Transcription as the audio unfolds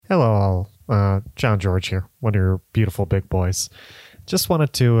Hello, all. John George here, one of your beautiful big boys. Just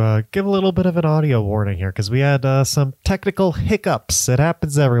wanted to give a little bit of an audio warning here because we had some technical hiccups. It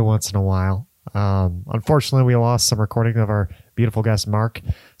happens every once in a while. Unfortunately, we lost some recording of our beautiful guest, Mark,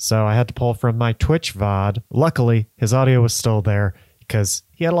 so I had to pull from my Twitch VOD. Luckily, his audio was still there because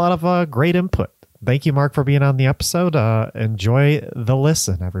he had a lot of great input. Thank you, Mark, for being on the episode. Enjoy the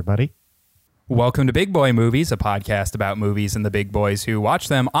listen, everybody. Welcome to Big Boy Movies, a podcast about movies and the big boys who watch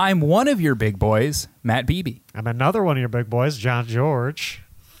them. I'm one of your big boys, Matt Beebe. I'm another one of your big boys, John George.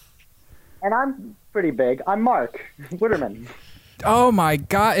 And I'm pretty big. I'm Mark Witterman. Oh my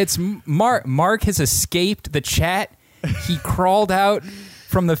God, it's Mark. Mark has escaped the chat. He crawled out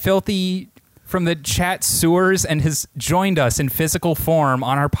from the chat sewers and has joined us in physical form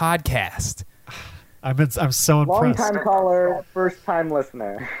on our podcast. I'm so impressed. Long-time caller, first-time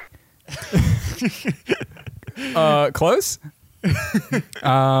listener. Close.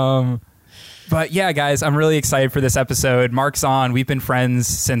 But yeah, guys, I'm really excited for this episode. Mark's on. We've been friends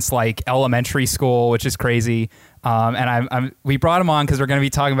since like elementary school, which is crazy. And we brought him on because we're going to be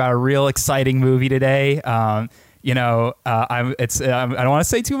talking about a real exciting movie today. I don't want to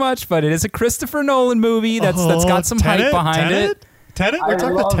say too much, but it is a Christopher Nolan movie that's got some hype behind it. Tenet? We're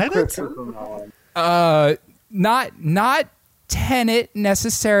talking about Tenet? Not Tenet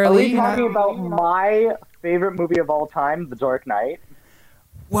necessarily. Are we talking about my favorite movie of all time, The Dark Knight?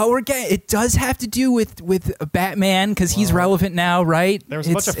 Well, it does have to do with Batman because he's relevant now, right? There was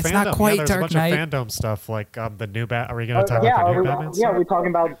a bunch of fandom. It's not quite Dark Dark Knight. Of fandom stuff like the new Are we going to talk about the new Batman? Yeah, are we talking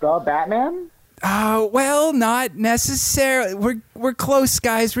about the Batman? Well, not necessarily. We're close,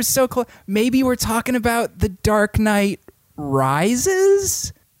 guys. We're so close. Maybe we're talking about The Dark Knight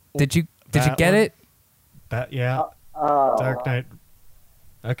Rises. Did you get it? Dark Knight.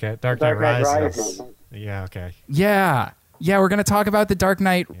 Okay, Dark Knight Rises. Yeah, okay. Yeah, we're going to talk about The Dark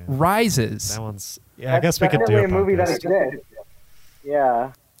Knight Rises. That one's... Yeah, I guess we could do a movie that exists.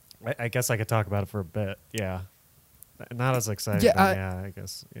 Yeah. I guess I could talk about it for a bit. Yeah. Not as excited. Yeah, I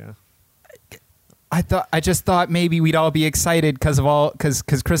guess. Yeah. I just thought maybe we'd all be excited because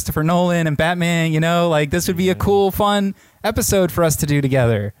Christopher Nolan and Batman, this would be a cool, fun episode for us to do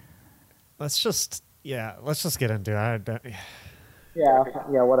together. Let's just get into it. Yeah,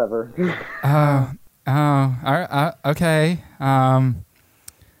 whatever. Okay.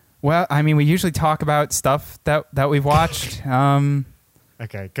 Well, I mean, we usually talk about stuff that we've watched.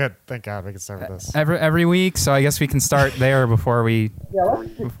 Okay, good. Thank God we can start with this every week. So I guess we can start there before we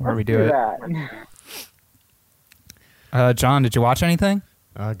do it. John, did you watch anything?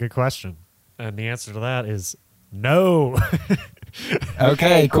 Good question, and the answer to that is no.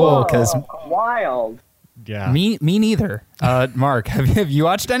 Okay, cool. Because wild. Yeah. Me neither. Mark, have you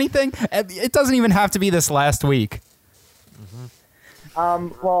watched anything? It doesn't even have to be this last week. Mm-hmm.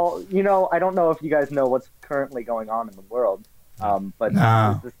 Well, I don't know if you guys know what's currently going on in the world, but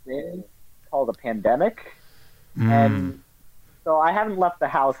there's this thing called a pandemic, and so I haven't left the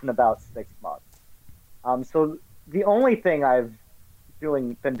house in about 6 months. So the only thing I've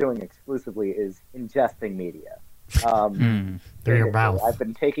been doing exclusively is ingesting media. Through your mouth. I've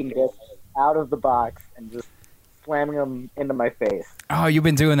been taking this out of the box and just slamming them into my face. Oh, you've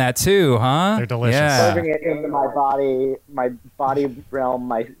been doing that too, huh? They're delicious. Yeah. Serving it into my body realm,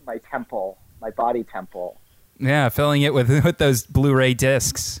 my temple, my body temple. Yeah, filling it with those Blu-ray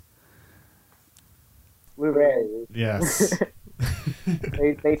discs. Blu-rays. Yes.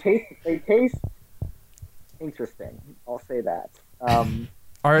 they taste interesting. I'll say that.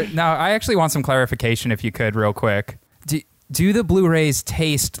 All right, now I actually want some clarification, if you could, real quick. Do the Blu-rays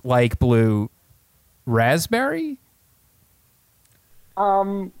taste like blue raspberry?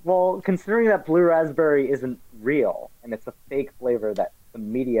 Well, considering that blue raspberry isn't real and it's a fake flavor that the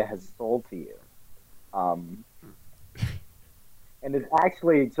media has sold to you, and it's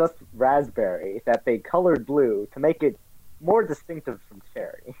actually just raspberry that they colored blue to make it more distinctive from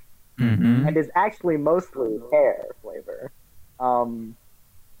cherry, and is actually mostly pear flavor.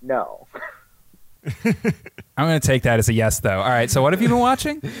 No. I'm going to take that as a yes, though. All right, so what have you been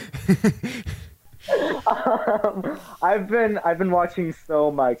watching? I've been watching so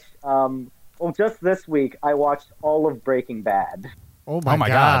much. Well, just this week, I watched all of Breaking Bad. Oh my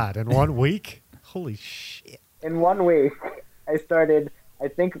God. In 1 week? Holy shit. In 1 week. I started, I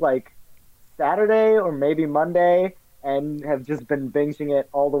think, like Saturday or maybe Monday, and have just been binging it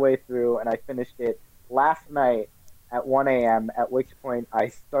all the way through, and I finished it last night at 1 a.m., at which point I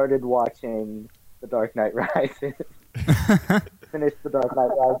started watching The Dark Knight Rises. Finished The Dark Knight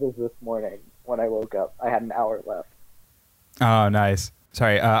Rises this morning when I woke up. I had an hour left. Oh, nice.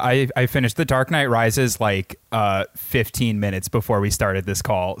 Sorry, I finished The Dark Knight Rises like 15 minutes before we started this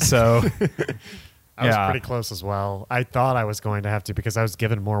call. So I was pretty close as well. I thought I was going to have to because I was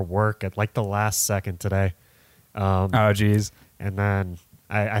given more work at like the last second today. Oh, geez. And then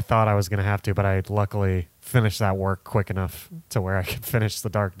I thought I was going to have to, but I luckily finished that work quick enough to where I could finish The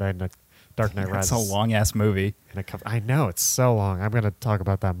Dark Knight Rises. That's a long-ass movie. I know, it's so long. I'm going to talk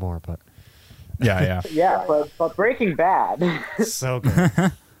about that more, but... Yeah. Yeah, but Breaking Bad. So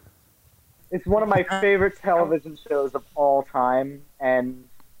good. It's one of my favorite television shows of all time, and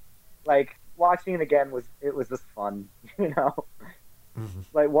like watching it again was just fun, you know. Mm-hmm.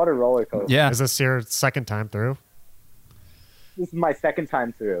 Like what a roller coaster. Yeah. Is this your second time through? This is my second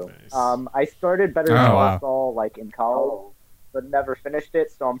time through. Nice. I started Better wow. Call Saul like in college, but never finished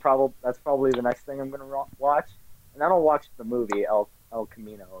it. So that's probably the next thing I'm gonna watch, and then I'll watch the movie El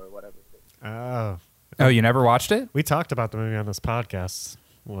Camino or whatever it is. Oh, You never watched it? we talked about the movie on this podcast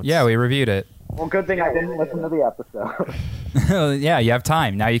once. Yeah, we reviewed it. Well, good thing I didn't listen to the episode. Yeah, you have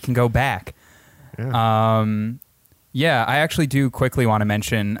time. Now you can go back. Yeah. Yeah, I actually do quickly want to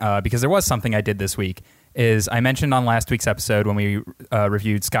mention, because there was something I did this week, is I mentioned on last week's episode when we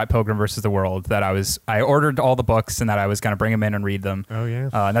reviewed Scott Pilgrim versus the World that I ordered all the books and that I was going to bring them in and read them. Oh, yeah.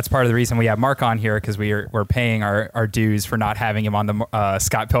 And that's part of the reason we have Mark on here, because we're paying our dues for not having him on the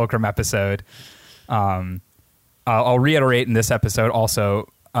Scott Pilgrim episode. I'll reiterate in this episode also,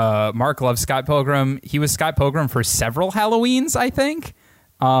 Mark loves Scott Pilgrim. He was Scott Pilgrim for several Halloweens, I think,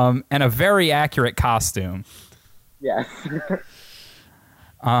 and a very accurate costume. Yes.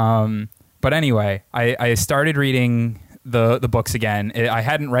 But anyway, I started reading the books again. I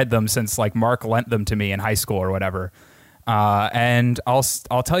hadn't read them since like Mark lent them to me in high school or whatever. And I'll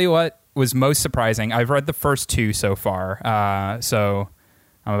tell you what was most surprising. I've read the first two so far. So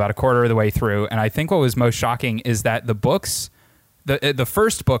I'm about a quarter of the way through. And I think what was most shocking is that the books, the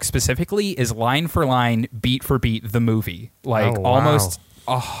first book specifically is line for line, beat for beat, the movie. Like Oh, wow. almost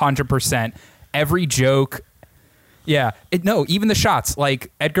 100%. Every joke. Yeah, even the shots.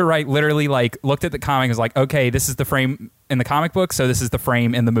 Like Edgar Wright literally like looked at the comic and was like, okay, this is the frame in the comic book, so this is the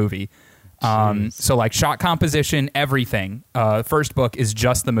frame in the movie. So like shot composition, everything. First book is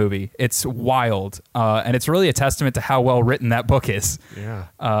just the movie. It's wild, and it's really a testament to how well written that book is.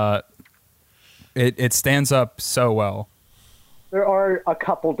 Yeah. It stands up so well. There are a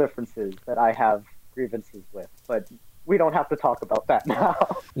couple differences that I have grievances with, but we don't have to talk about that now.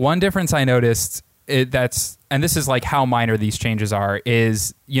 One difference I noticed, and this is like how minor these changes are,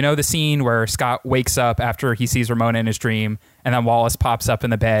 is, you know, the scene where Scott wakes up after he sees Ramona in his dream, and then Wallace pops up in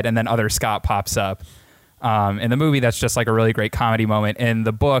the bed, and then other Scott pops up. In the movie, that's just like a really great comedy moment. In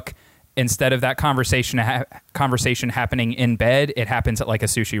the book, instead of that conversation happening in bed, it happens at like a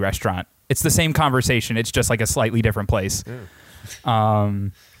sushi restaurant. It's the same conversation. It's just like a slightly different place.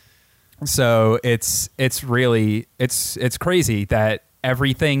 So it's really crazy that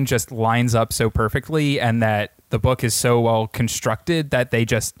everything just lines up so perfectly, and that the book is so well constructed that they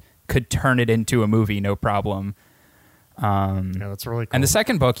just could turn it into a movie, no problem. Yeah, that's really cool. And the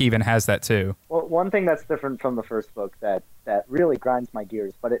second book even has that too. Well, one thing that's different from the first book that really grinds my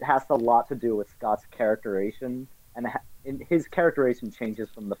gears, but it has a lot to do with Scott's characterization, and his characterization changes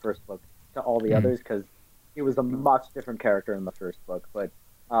from the first book to all the others, because he was a much different character in the first book. But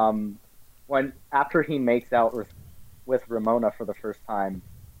after he makes out with Ramona for the first time,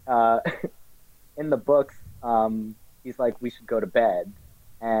 in the books, he's like, we should go to bed,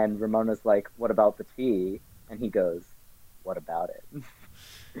 and Ramona's like, what about the tea? And he goes, what about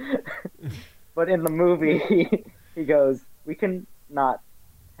it? But in the movie, he goes, we can not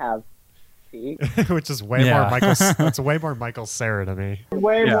have tea. Which is way more Michael. That's way more Michael Cera to me.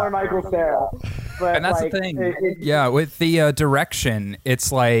 Way more Michael Cera. But And that's like, the thing. With the direction,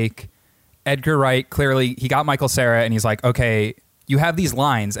 it's like Edgar Wright, clearly, he got Michael Cera, and he's like, okay, you have these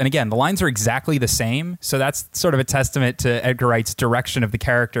lines. And again, the lines are exactly the same. So that's sort of a testament to Edgar Wright's direction of the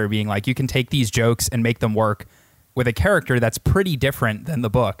character, being like, you can take these jokes and make them work with a character that's pretty different than the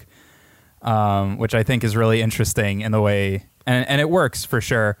book, which I think is really interesting in the way, and it works for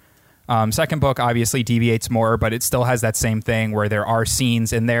sure. Second book obviously deviates more, but it still has that same thing where there are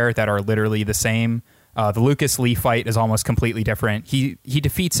scenes in there that are literally the same. The Lucas Lee fight is almost completely different. He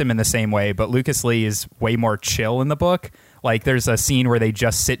defeats him in the same way, but Lucas Lee is way more chill in the book. Like there's a scene where they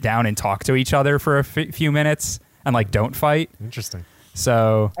just sit down and talk to each other for a few minutes and like don't fight. Interesting.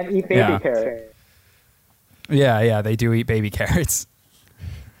 So and eat baby carrots. Yeah, they do eat baby carrots.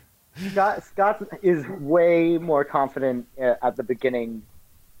 Scott is way more confident at the beginning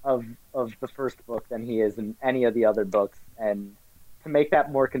of the first book than he is in any of the other books, and to make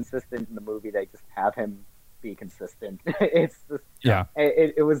that more consistent in the movie, they just have him be consistent. It's just, Yeah.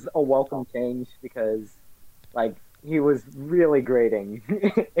 it was a welcome change because like he was really grating.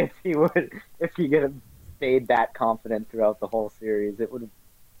 if he could have stayed that confident throughout the whole series, it would have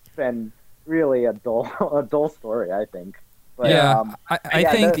been really a dull story, I think. But, yeah, I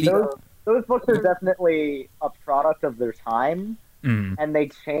think those books are definitely a product of their time, and they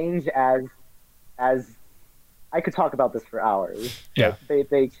change as I could talk about this for hours. Yeah,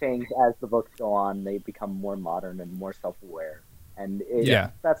 they change as the books go on. They become more modern and more self-aware, and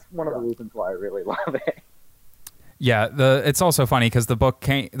that's one of the reasons why I really love it. Yeah, it's also funny because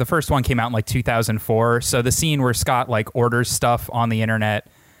the first one came out in like 2004. So the scene where Scott like orders stuff on the internet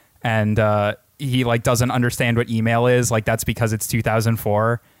and he like doesn't understand what email is, like that's because it's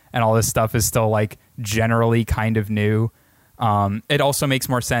 2004 and all this stuff is still like generally kind of new. It also makes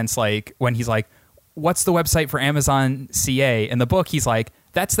more sense like when he's like, "What's the website for Amazon CA?" In the book, he's like,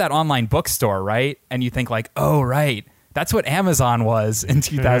 "That's that online bookstore, right?" And you think like, "Oh, right, that's what Amazon was in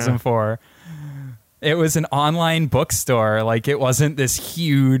 2004." It was an online bookstore. Like it wasn't this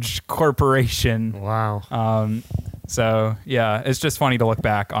huge corporation. Wow. So yeah, it's just funny to look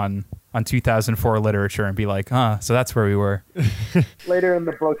back on 2004 literature and be like, so that's where we were. Later in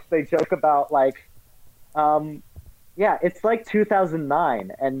the books, they joke about like, it's like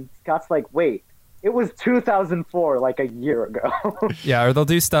 2009, and Scott's like, wait, it was 2004, like a year ago. Yeah, or they'll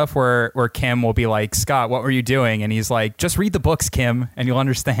do stuff where Kim will be like, "Scott, what were you doing?" And he's like, "Just read the books, Kim, and you'll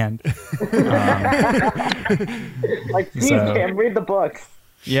understand." Like, geez, Kim, read the books.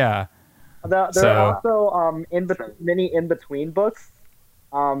 Yeah. There are also many in-between books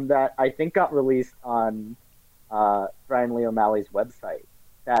that I think got released on Brian Lee O'Malley's website.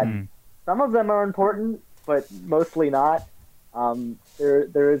 That some of them are important, but mostly not.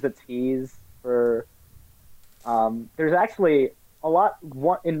 There is a tease for there's actually a lot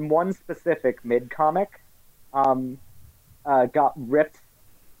in one specific mid-comic got ripped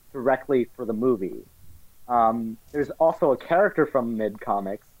directly for the movie. There's also a character from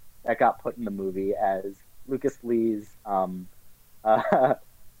mid-comics that got put in the movie as Lucas Lee's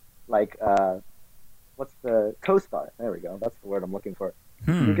what's the co-star? There we go. That's the word I'm looking for.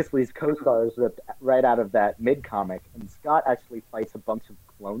 Lucas Lee's co-star is ripped right out of that mid-comic, and Scott actually fights a bunch of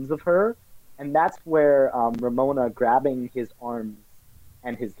clones of her, and that's where Ramona grabbing his arms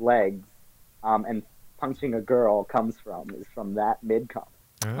and his legs and punching a girl is from that mid-comic.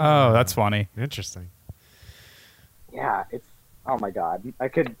 Oh, that's funny. Interesting. Yeah, it's oh my god. I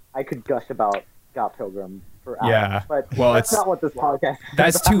could gush about Scott Pilgrim for hours. Yeah, but well, that's not what this podcast is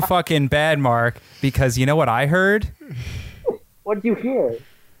That's about. too fucking bad, Mark, because you know what I heard? What did you hear?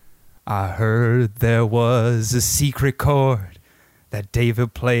 I heard there was a secret chord that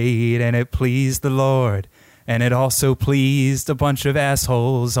David played and it pleased the Lord. And it also pleased a bunch of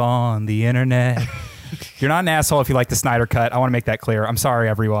assholes on the internet. You're not an asshole if you like the Snyder Cut. I want to make that clear. I'm sorry,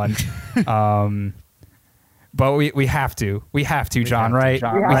 everyone. But we have to. We have to, John, right? We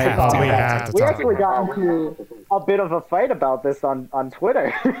have to. We have to We talk actually about got into a bit of a fight about this on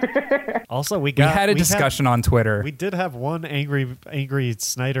Twitter. Also, we had a discussion on Twitter. We did have one angry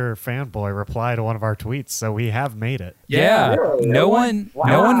Snyder fanboy reply to one of our tweets, so we have made it. Yeah. Really? No one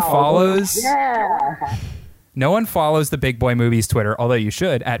follows. Yeah. No one follows the Big Boy Movies Twitter, although you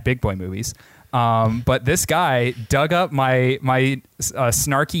should at Big Boy Movies. But this guy dug up my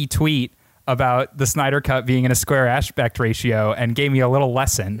snarky tweet about the Snyder Cut being in a square aspect ratio and gave me a little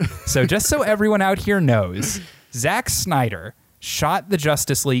lesson. So just so everyone out here knows, Zack Snyder shot the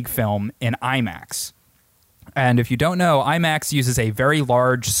Justice League film in IMAX. And if you don't know, IMAX uses a very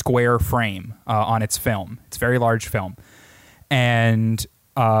large square frame on its film. It's a very large film. And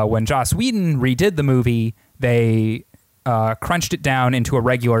when Joss Whedon redid the movie, they crunched it down into a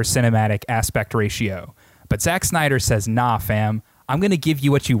regular cinematic aspect ratio. But Zack Snyder says, "Nah, fam. I'm going to give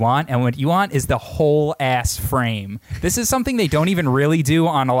you what you want, and what you want is the whole ass frame." This is something they don't even really do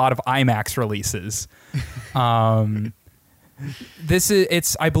on a lot of IMAX releases. I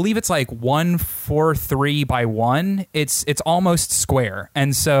believe it's like 143 by 1. It's almost square.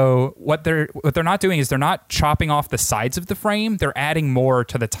 And so what they're not doing is they're not chopping off the sides of the frame. They're adding more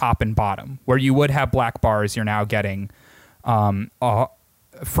to the top and bottom. Where you would have black bars, you're now getting a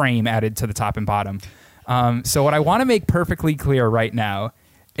frame added to the top and bottom. So what I want to make perfectly clear right now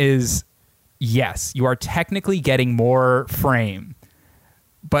is, yes, you are technically getting more frame.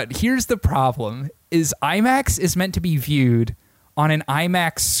 But here's the problem, is IMAX is meant to be viewed on an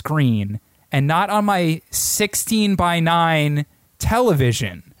IMAX screen and not on my 16 by 9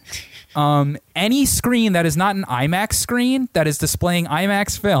 television. Any screen that is not an IMAX screen that is displaying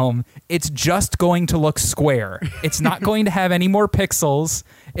IMAX film, it's just going to look square. It's not going to have any more pixels.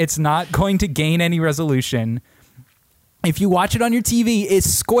 It's not going to gain any resolution. If you watch it on your TV, it's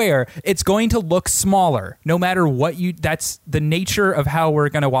square. It's going to look smaller, no matter what you. That's the nature of how we're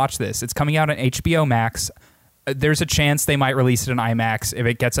going to watch this. It's coming out on HBO Max. There's a chance they might release it in IMAX if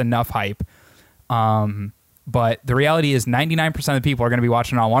it gets enough hype. But the reality is, 99% of the people are going to be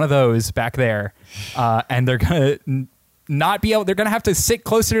watching on one of those back there, and they're going to not be able. They're going to have to sit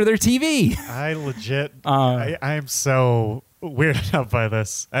closer to their TV. I legit. I am so weirded out by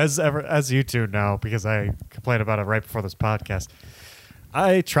this, as you two know, because I complained about it right before this podcast.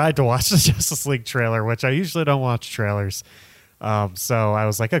 I tried to watch the Justice League trailer, which I usually don't watch trailers. So I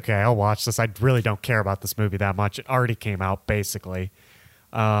was like, okay, I'll watch this. I really don't care about this movie that much. It already came out, basically.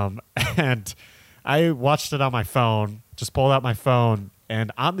 And I watched it on my phone, just pulled out my phone,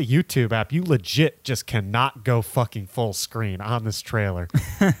 and on the YouTube app, you legit just cannot go fucking full screen on this trailer.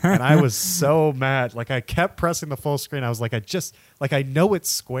 And I was so mad. Like, I kept pressing the full screen. I was like, I know it's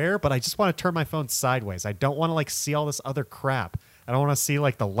square, but I just want to turn my phone sideways. I don't want to, like, see all this other crap. I don't want to see,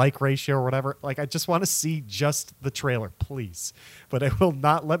 like, the like ratio or whatever. Like, I just want to see just the trailer, please. But it will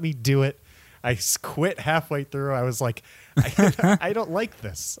not let me do it. I quit halfway through. I was like, I don't like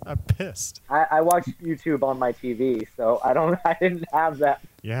this. I'm pissed. I watch YouTube on my TV, so I didn't have that.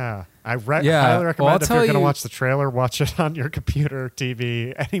 Yeah. I highly recommend if you're going to watch the trailer, watch it on your computer,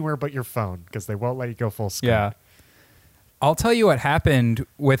 TV, anywhere but your phone, because they won't let you go full screen. Yeah. I'll tell you what happened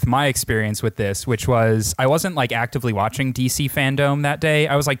with my experience with this, which was I wasn't like actively watching DC Fandom that day.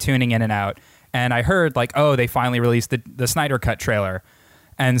 I was like tuning in and out, and I heard like, oh, they finally released the Snyder Cut trailer.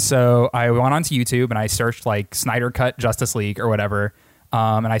 And so I went onto YouTube and I searched like Snyder Cut Justice League or whatever.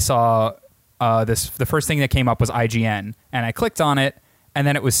 And I saw the first thing that came up was IGN, and I clicked on it, and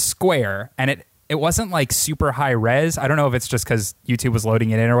then it was square, and it wasn't like super high res. I don't know if it's just because YouTube was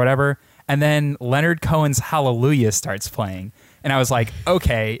loading it in or whatever. And then Leonard Cohen's Hallelujah starts playing. And I was like,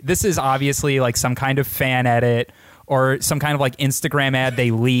 okay, this is obviously like some kind of fan edit or some kind of like Instagram ad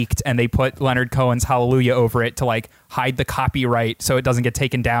they leaked, and they put Leonard Cohen's Hallelujah over it to like hide the copyright so it doesn't get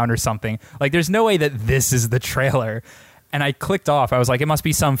taken down or something. Like, there's no way that this is the trailer. And I clicked off. I was like, it must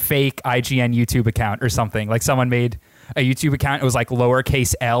be some fake IGN YouTube account or something. Like, someone made a YouTube account. It was like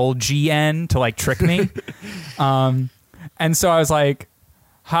lowercase LGN to like trick me. And so I was like,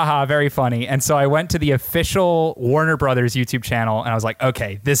 haha, very funny. And so I went to the official Warner Brothers YouTube channel, and I was like,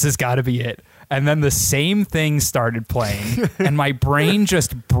 okay, this has got to be it. And then the same thing started playing, and my brain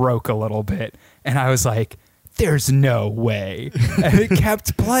just broke a little bit. And I was like, there's no way. And it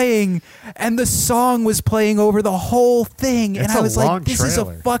kept playing, and the song was playing over the whole thing. And I was like, this is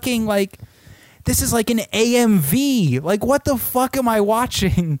a fucking like, this is like an AMV. Like, what the fuck am I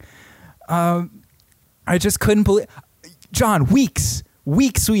watching? I just couldn't believe. John, weeks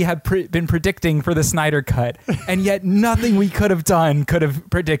we had been predicting for the Snyder Cut, and yet nothing we could have done could have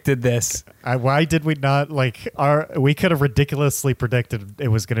predicted this. Why did we not, like, we could have ridiculously predicted it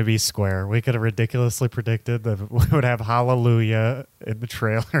was going to be square. We could have ridiculously predicted that we would have Hallelujah in the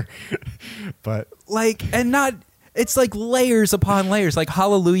trailer. But like, and not, it's like layers upon layers. Like,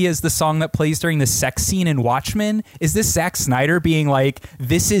 Hallelujah is the song that plays during the sex scene in Watchmen. Is this Zack Snyder being like,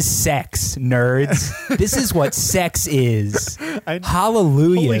 this is sex, nerds? This is what sex is.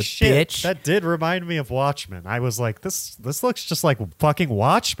 Hallelujah, holy shit, bitch. that did remind me of Watchmen. I was like, this looks just like fucking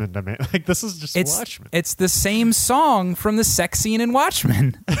Watchmen to me. Like, this is just Watchmen. It's the same song from the sex scene in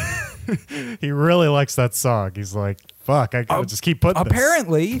Watchmen. He really likes that song. He's like, fuck, I gotta just keep putting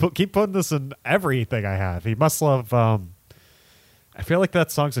apparently this. Keep putting this in everything I have. He must love, I feel like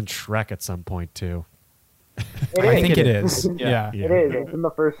that song's in Shrek at some point, too. I think it is. Yeah. It is. It's in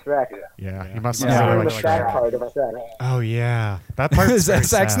the first Shrek. Yeah, he must It's really in the like sad Shrek. part of Shrek. Oh, yeah. That part is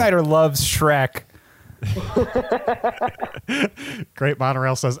Zack Snyder loves Shrek. Great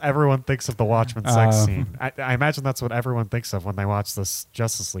Monorail says everyone thinks of the Watchmen sex scene. I imagine that's what everyone thinks of when they watch this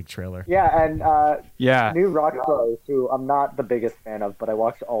Justice League trailer. Yeah, and Yeah. New Rockstars, who I'm not the biggest fan of, but I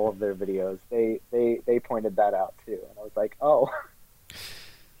watched all of their videos. They pointed that out too, and I was like, oh,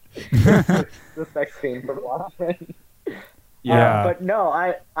 the sex scene from Watchmen. Yeah. But no,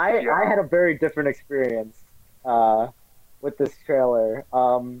 I had a very different experience with this trailer.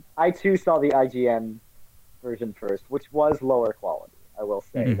 I too saw the IGN version first, which was lower quality, I will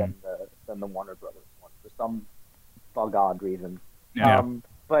say, than the Warner Brothers one for some bug-odd reason. Yeah.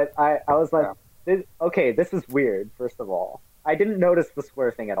 But I was like, this is weird, first of all. I didn't notice the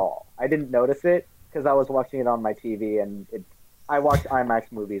square thing at all. I didn't notice it because I was watching it on my TV, and I watch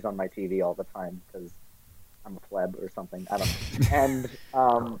IMAX movies on my TV all the time because I'm a pleb or something. I don't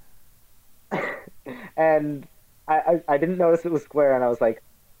know. And I didn't notice it was square, and I was like,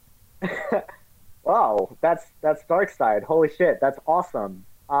 wow, that's Darkseid. Holy shit, that's awesome.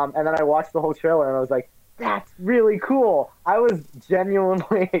 And then I watched the whole trailer and I was like, that's really cool. I was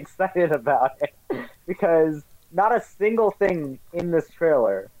genuinely excited about it because not a single thing in this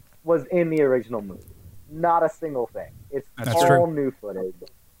trailer was in the original movie. Not a single thing. It's all new footage.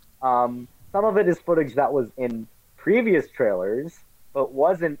 Some of it is footage that was in previous trailers, but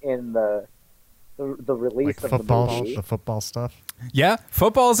wasn't in the release like of football, the movie. the football stuff. Yeah,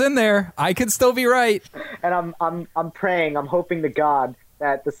 football's in there. I could still be right. And I'm praying, I'm hoping to God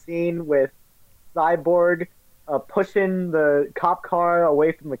that the scene with Cyborg pushing the cop car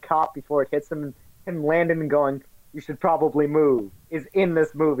away from the cop before it hits him, him landing and going, "You should probably move," is in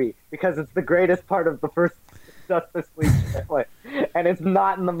this movie because it's the greatest part of the first Justice League trailer, and it's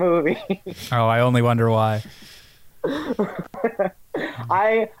not in the movie. Oh, I only wonder why.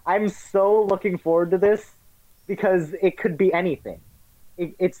 I'm so looking forward to this because it could be anything.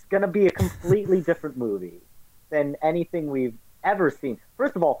 It's gonna be a completely different movie than anything we've ever seen.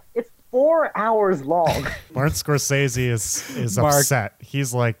 First of all, it's 4 hours long. Martin Scorsese is Mark. upset.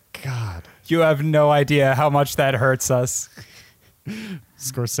 He's like, God. You have no idea how much that hurts us.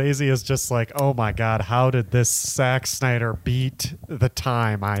 Scorsese is just like, oh my God, how did this Zack Snyder beat the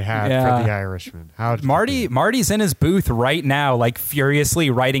time I had for The Irishman? How did Marty's in his booth right now, like furiously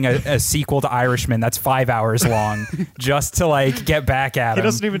writing a sequel to Irishman that's 5 hours long, just to like get back at him. He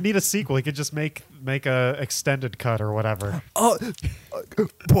doesn't even need a sequel. He could just make a extended cut or whatever. Oh,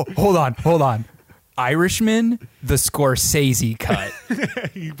 hold on. Irishman, the Scorsese cut.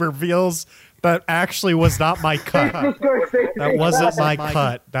 He reveals that actually was not my cut. That wasn't my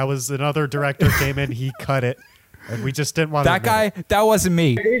cut. That was another director came in, he cut it, and we just didn't want That guy, that wasn't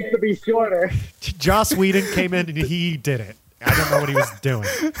me. It needs to be shorter. Joss Whedon came in and he did it. I don't know what he was doing.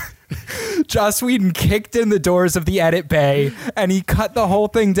 Joss Whedon kicked in the doors of the edit bay and he cut the whole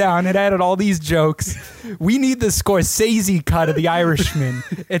thing down and added all these jokes. We need the Scorsese cut of The Irishman.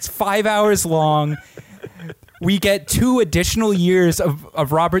 It's 5 hours long. We get 2 additional years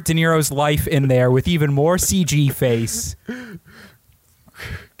of Robert De Niro's life in there with even more CG face.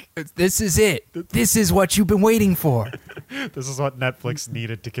 This is it. This is what you've been waiting for. This is what Netflix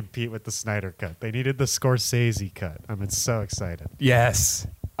needed to compete with the Snyder cut. They needed the Scorsese cut. I'm so excited. Yes.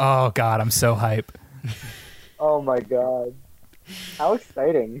 Oh, God, I'm so hype. Oh my God. How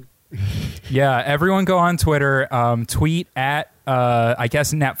exciting. Yeah, everyone go on Twitter, tweet at, I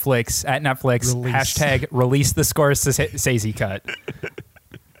guess, Netflix, Release. hashtag release the Scorsese cut.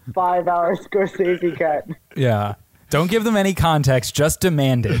 5 hour Scorsese cut. Yeah. Don't give them any context, just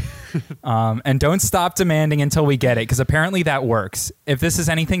demand it. And don't stop demanding until we get it, because apparently that works. If this is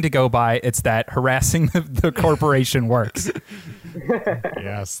anything to go by, it's that harassing the corporation works.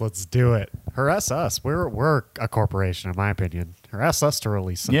 Yes, let's do it. Harass us. We're a corporation, in my opinion. Harass us to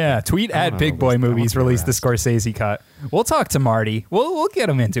release something. Yeah, tweet at Big Boy Movies, release the Scorsese cut. We'll talk to Marty. We'll get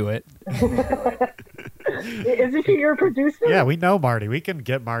him into it. Isn't he your producer? Yeah, we know Marty. We can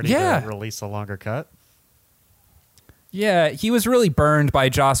get Marty Yeah. to release a longer cut. Yeah, he was really burned by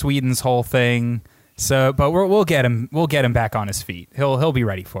Joss Whedon's whole thing. So, but we'll get him. We'll get him back on his feet. He'll be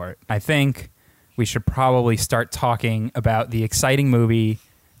ready for it. I think we should probably start talking about the exciting movie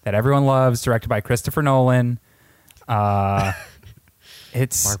that everyone loves, directed by Christopher Nolan.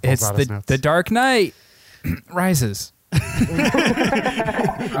 It's Mark pulls out his notes. the Dark Knight Rises.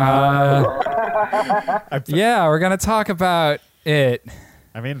 Yeah, we're gonna talk about it.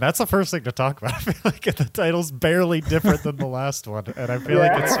 I mean, that's the first thing to talk about. I feel like the title's barely different than the last one, and I feel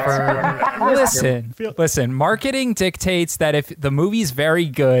like it's for... Listen. Marketing dictates that if the movie's very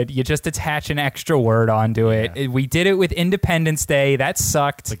good, you just attach an extra word onto it. Yeah. We did it with Independence Day. That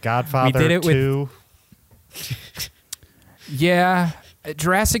sucked. The Godfather We did it 2. Yeah.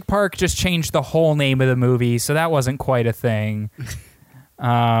 Jurassic Park just changed the whole name of the movie, so that wasn't quite a thing.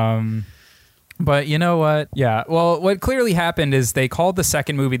 But you know what? Yeah. Well, what clearly happened is they called the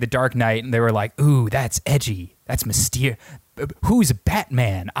second movie The Dark Knight, and they were like, ooh, that's edgy. That's mysterious. Who's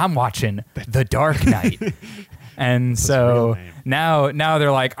Batman? I'm watching The Dark Knight. And so now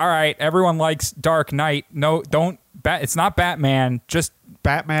they're like, all right, everyone likes Dark Knight. No, don't. It's not Batman. Just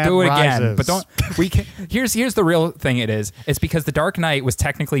Batman do it Rises. again. But don't. We can. Here's the real thing. It's because The Dark Knight was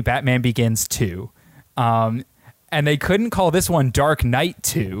technically Batman Begins 2. And they couldn't call this one Dark Knight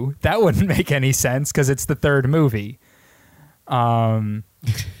 2. That wouldn't make any sense because it's the third movie.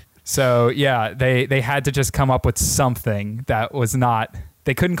 So, yeah, they had to just come up with something that was not...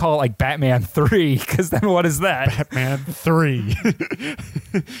 They couldn't call it like Batman 3 because then what is that? Batman 3.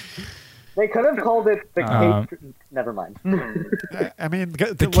 They could have called it the Caped... Never mind. I mean...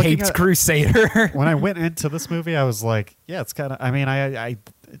 The Caped Crusader. When I went into this movie, I was like, yeah, it's kind of... I mean, I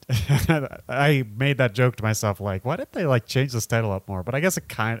I made that joke to myself, like, why didn't they like change this title up more? But I guess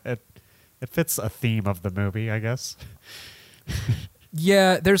it fits a theme of the movie, I guess.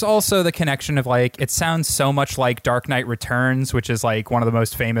 Yeah, there's also the connection of like it sounds so much like Dark Knight Returns, which is like one of the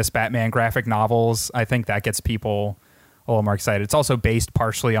most famous Batman graphic novels. I think that gets people a little more excited. It's also based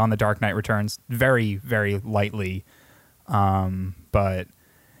partially on the Dark Knight Returns, very, very lightly. But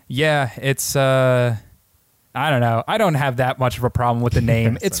yeah, it's I don't know. I don't have that much of a problem with the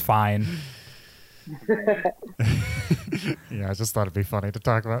name. It's fine. Yeah, I just thought it'd be funny to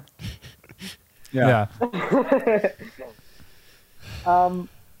talk about. Yeah.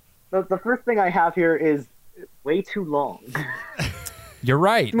 The first thing I have here is way too long. You're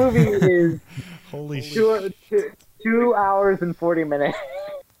right. This movie is Holy shit. 2 hours and 40 minutes.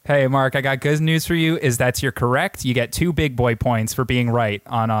 Hey, Mark, I got good news for you. You're correct. You get 2 big boy points for being right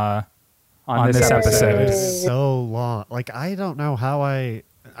on this episode. It's so long. Like, I don't know how I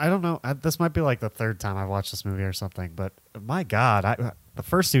don't know. This might be like the third time I've watched this movie or something, but my God, the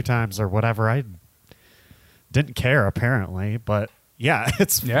first 2 times or whatever, I didn't care apparently, but yeah,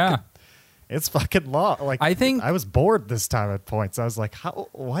 it's fucking long. Like, I think I was bored this time at points. I was like,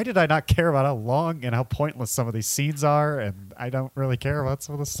 why did I not care about how long and how pointless some of these scenes are? And I don't really care about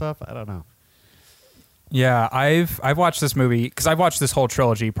some of this stuff. I don't know. Yeah, I've watched this movie because I've watched this whole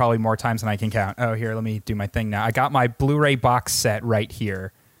trilogy probably more times than I can count. Oh, here, let me do my thing now. I got my Blu-ray box set right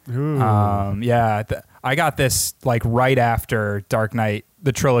here. Ooh. Yeah, I got this like right after Dark Knight,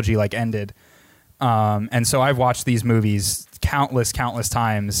 the trilogy like ended. And so I've watched these movies countless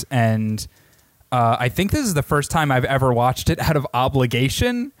times, and I think this is the first time I've ever watched it out of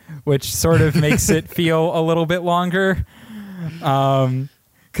obligation, which sort of makes it feel a little bit longer.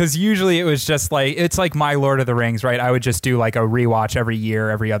 Because usually it was just like, it's like my Lord of the Rings, right? I would just do like a rewatch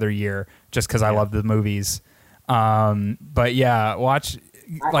every other year, just because I love the movies. But yeah, watch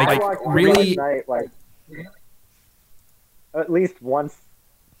like really night, like at least once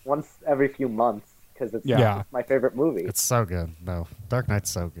every few months, because it's my favorite movie. It's so good. No, Dark Knight's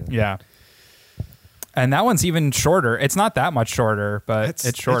so good. Yeah. And that one's even shorter. It's not that much shorter, but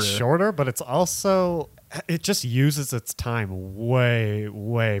it's shorter. It's shorter, but it's also, it just uses its time way,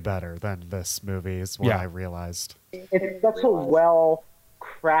 way better than this movie is what I realized. It's such a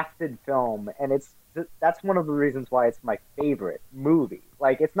well-crafted film, and that's one of the reasons why it's my favorite movie.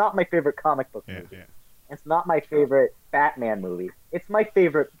 Like, it's not my favorite comic book movie. Yeah. It's not my favorite Batman movie. It's my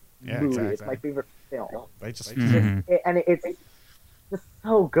favorite movie. Exactly. It's my favorite film. It's just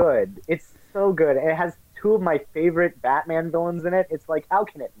so good. It's so good. And it has 2 of my favorite Batman villains in it. It's like, how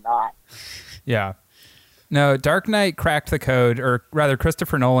can it not? Yeah. No, Dark Knight cracked the code, or rather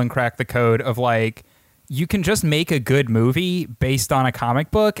Christopher Nolan cracked the code of like, you can just make a good movie based on a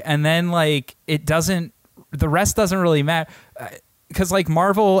comic book, and then like the rest doesn't really matter. Because like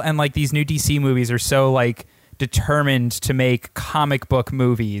Marvel and like these new DC movies are so like determined to make comic book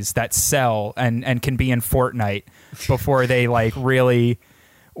movies that sell and can be in Fortnite before they like really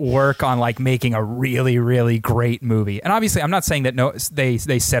work on like making a really, really great movie. And obviously I'm not saying that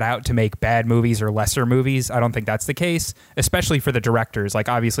they set out to make bad movies or lesser movies. I don't think that's the case, especially for the directors. Like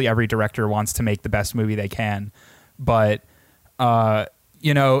obviously every director wants to make the best movie they can, but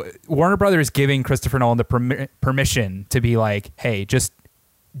you know, Warner Brothers giving Christopher Nolan the permission to be like, hey, just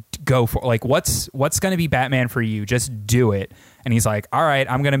go for like what's going to be Batman for you, just do it. And he's like, all right,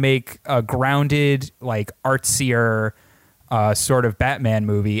 I'm going to make a grounded, like artsier sort of Batman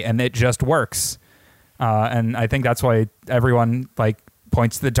movie, and it just works. And I think that's why everyone like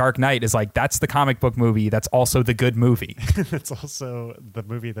points to The Dark Knight is like, that's the comic book movie that's also the good movie. That's also the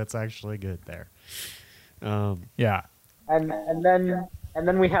movie that's actually good there. Yeah. And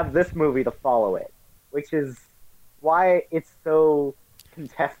then we have this movie to follow it, which is why it's so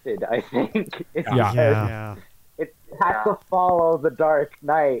contested, I think. It has to follow The Dark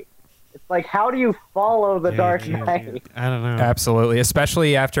Knight. It's like, how do you follow The Dark Knight? I don't know. Absolutely,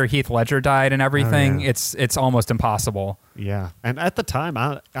 especially after Heath Ledger died and everything. Oh, yeah. It's almost impossible. Yeah, and at the time,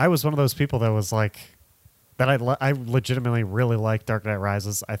 I was one of those people that was like, that I legitimately really liked Dark Knight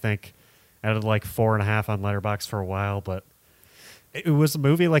Rises. I think I had like 4.5 on Letterboxd for a while, but it was a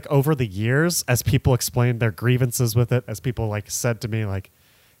movie like over the years, as people explained their grievances with it, as people like said to me like,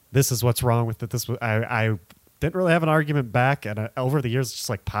 this is what's wrong with it. I didn't really have an argument back, and over the years, just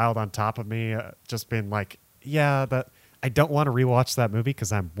like piled on top of me, just being like, yeah, that I don't want to rewatch that movie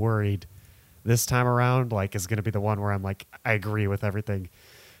because I'm worried this time around like is going to be the one where I'm like, I agree with everything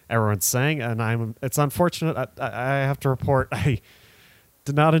everyone's saying, and it's unfortunate. I have to report I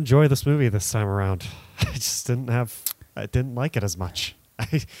did not enjoy this movie this time around. I just didn't like it as much.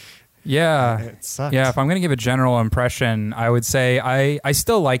 Yeah. It sucked. Yeah, if I'm going to give a general impression, I would say I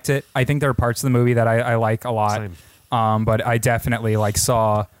still liked it. I think there are parts of the movie that I like a lot. Same. But I definitely like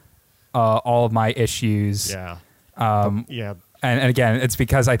saw all of my issues. Yeah. Yeah. And again, it's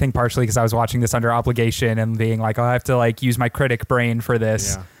because I think partially because I was watching this under obligation and being like, oh, I have to like use my critic brain for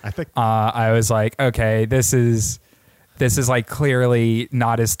this. Yeah. I think I was like, okay, this is like clearly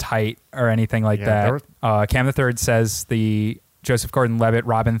not as tight or anything like Yeah, that. Cam the Third says the Joseph Gordon-Levitt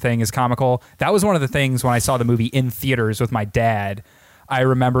Robin thing is comical. That was one of the things when I saw the movie in theaters with my dad. I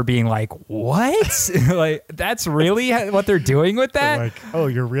remember being like, what? Like, that's really what they're doing with that? like, oh,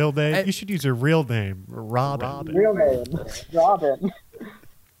 your real name? You should use your real name, Robin. Real name, Robin.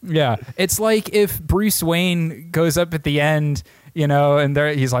 Yeah, it's like if Bruce Wayne goes up at the end, you know, and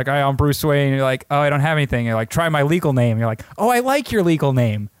he's like, "I'm Bruce Wayne." And you're like, "Oh, I don't have anything." You're like, "Try my legal name." You're like, "Oh, I like your legal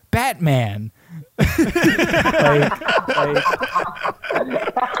name, Batman."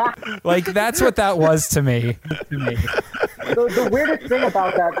 like that's what that was to me. The weirdest thing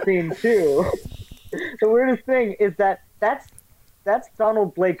about that scene too, the weirdest thing is that's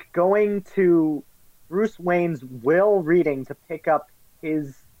Donald Blake going to Bruce Wayne's will reading to pick up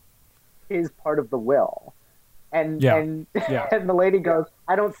his part of the will. And and the lady goes,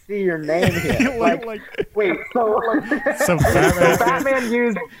 "I don't see your name here." Like, wait, so Batman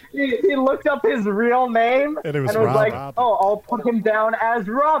used he looked up his real name and it was like, Robin. "Oh, I'll put him down as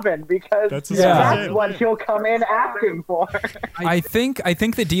Robin because that's what he'll come in asking for." I think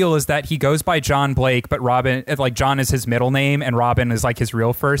the deal is that he goes by John Blake, but Robin, like John is his middle name and Robin is like his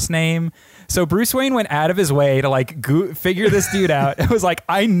real first name. So Bruce Wayne went out of his way to like figure this dude out. It was like,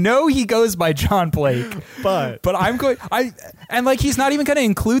 I know he goes by John Blake, but I'm going. And like he's not even going to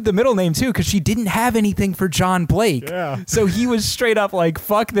include the middle name too because she didn't have anything for John Blake. Yeah. So he was straight up like,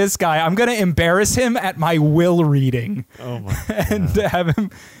 "Fuck this guy! I'm going to embarrass him at my will reading." Oh my God. And to have him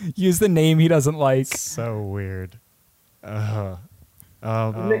use the name he doesn't like. So weird. Isn't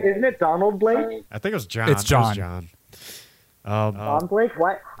it Donald Blake? I think it was John. It's John. It was John. Don Blake?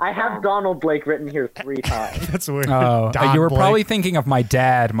 What? I have Donald Blake written here 3 times. That's weird. Oh, Don you were Blake. probably thinking of my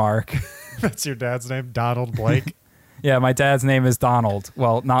dad, Mark. That's your dad's name, Donald Blake. Yeah, my dad's name is Donald.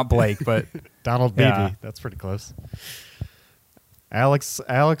 Well, not Blake, but Donald Beebe. Yeah. That's pretty close. Alex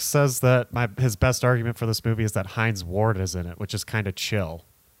says that his best argument for this movie is that Hines Ward is in it, which is kind of chill,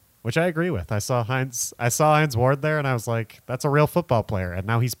 which I agree with. I saw Hines Ward there, and I was like, that's a real football player, and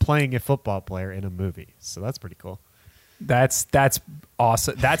now he's playing a football player in a movie, so that's pretty cool. that's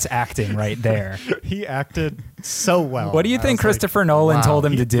awesome. That's acting right there. He acted so well. What do you I think was like, Christopher Nolan wow, told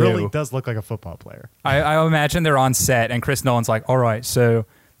him to do? He really does look like a football player. I imagine they're on set, and Chris Nolan's like, "All right, so,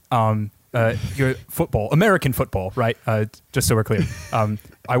 your football, American football, right? Just so we're clear,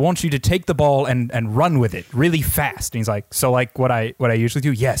 I want you to take the ball and run with it really fast." And he's like, "So, like what I usually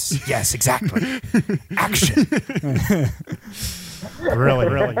do? Yes, exactly. Action."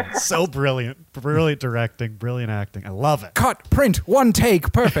 Brilliant. So brilliant. Brilliant directing, brilliant acting. I love it. Cut, print, one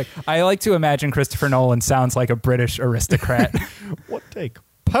take, perfect. I like to imagine Christopher Nolan sounds like a British aristocrat. One take.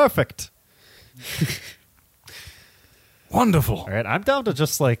 Perfect. Wonderful. All right, I'm down to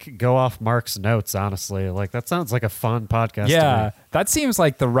just like go off Mark's notes, honestly. Like that sounds like a fun podcast. to Yeah, me. that seems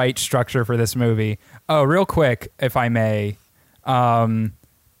like the right structure for this movie. Oh, real quick, if I may.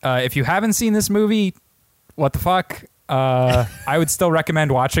 If you haven't seen this movie, what the fuck? I would still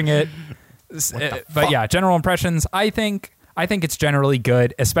recommend watching it. But yeah, general impressions. I think it's generally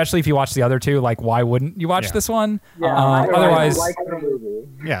good, especially if you watch the other two. Like, why wouldn't you watch this one? Otherwise, I like the movie.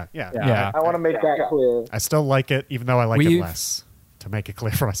 Yeah. I want to make that clear. I still like it, even though I like it less. To make it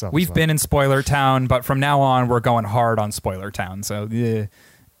clear for myself. we've been in Spoiler Town, but from now on, we're going hard on Spoiler Town. So, So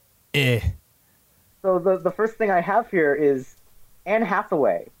the first thing I have here is Anne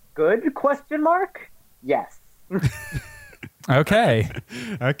Hathaway. Good? Question mark? Yes. Okay.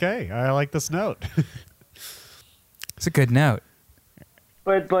 Okay, I like this note. It's a good note.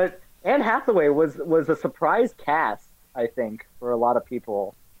 But Anne Hathaway was a surprise cast, I think, for a lot of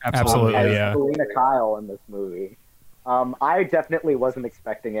people. Absolutely, as yeah. Selena Kyle in this movie. I definitely wasn't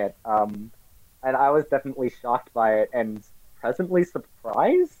expecting it, and I was definitely shocked by it and pleasantly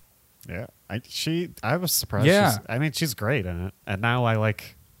surprised. Yeah, I was surprised. Yeah. She's great in it, and now I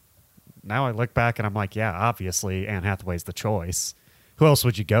look back and I'm like, yeah, obviously Anne Hathaway's the choice. Who else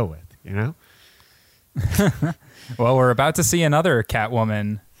would you go with? You know? Well, we're about to see another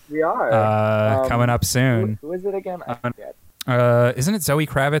Catwoman We are coming up soon. Who is it again? I forget. Isn't it Zoe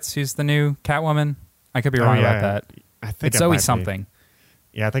Kravitz who's the new Catwoman? I could be wrong about that. I think It's it might Zoe be. something.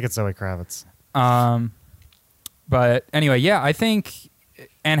 Yeah, I think it's Zoe Kravitz. But anyway, yeah, I think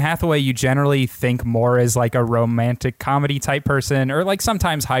Anne Hathaway, you generally think more as like a romantic comedy type person, or like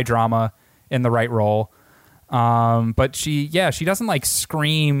sometimes high drama in the right role. But she doesn't like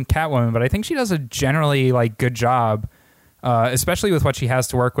scream Catwoman, but I think she does a generally like good job, especially with what she has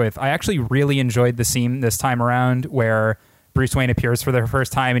to work with. I actually really enjoyed the scene this time around where Bruce Wayne appears for the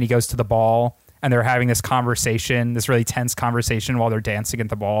first time and he goes to the ball and they're having this conversation, this really tense conversation while they're dancing at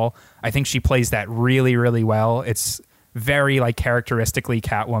the ball. I think she plays that really, really well. It's very like characteristically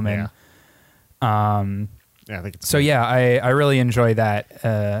Catwoman. Yeah, I think it's So yeah, I really enjoy that,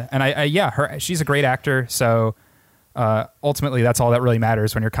 and she's a great actor. So ultimately, that's all that really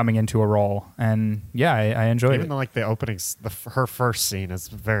matters when you're coming into a role. And yeah, I enjoyed even it. though like the openings, her first scene is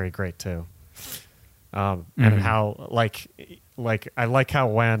very great too. And how like I like how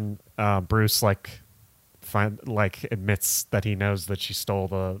when Bruce admits that he knows that she stole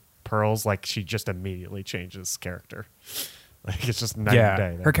the pearls, like she just immediately changes character. Like it's just night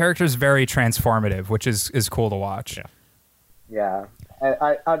and day. Her character's very transformative, which is cool to watch. Yeah. Yeah.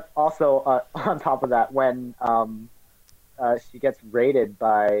 I also on top of that, when she gets raided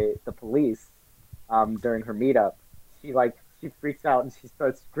by the police during her meetup, she freaks out and she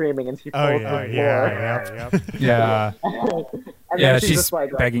starts screaming and she falls to the floor. Yeah. And Yeah, then she's just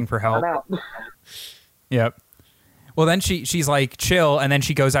like, begging for help. "I'm out." Yep. Well, then she's like chill, and then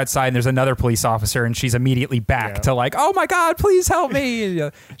she goes outside, and there's another police officer, and she's immediately back to like, oh my god, please help me.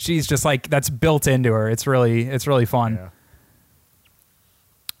 She's just like, that's built into her. It's really fun.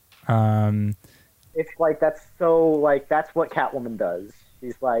 Yeah. It's like that's what Catwoman does.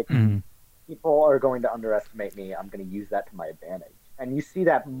 She's like, people are going to underestimate me. I'm going to use that to my advantage, and you see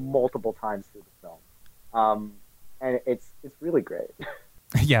that multiple times through the film, and it's really great.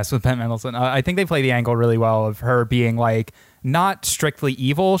 Yes, with Bette Mendelsohn. I think they play the angle really well of her being like not strictly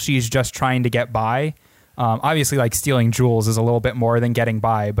evil. She's just trying to get by. Obviously, like stealing jewels is a little bit more than getting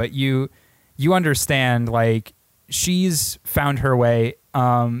by, but you understand like she's found her way.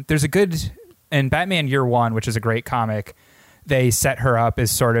 There's a good in Batman Year One, which is a great comic. They set her up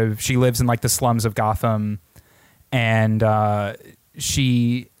as sort of she lives in like the slums of Gotham, and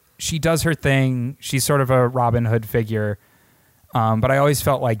she does her thing. She's sort of a Robin Hood figure. But I always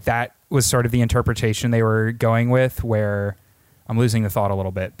felt like that was sort of the interpretation they were going with, where I'm losing the thought a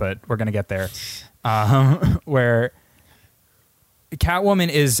little bit, but we're going to get there. Where Catwoman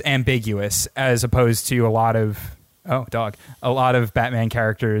is ambiguous as opposed to a lot of Batman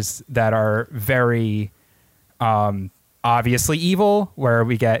characters that are very obviously evil, where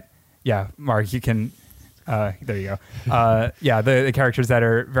we get, Mark, you can... there you go. The characters that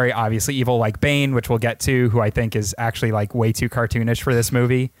are very obviously evil, like Bane, which we'll get to, who I think is actually like way too cartoonish for this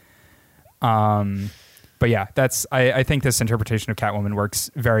movie. But yeah, I think this interpretation of Catwoman works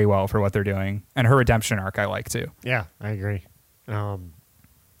very well for what they're doing, and her redemption arc I like too. Yeah, I agree. Overall,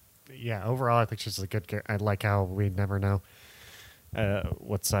 I think she's a good character. I like how we never know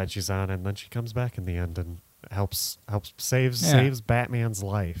what side she's on, and then she comes back in the end and saves Batman's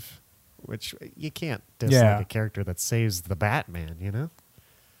life. Which you can't dislike a character that saves the Batman, you know?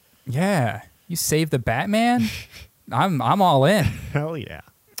 Yeah, you save the Batman. I'm all in. Hell yeah.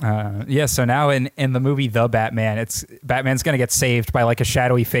 So now in the movie The Batman, Batman's gonna get saved by like a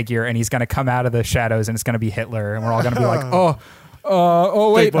shadowy figure, and he's gonna come out of the shadows, and it's gonna be Hitler, and we're all gonna be like,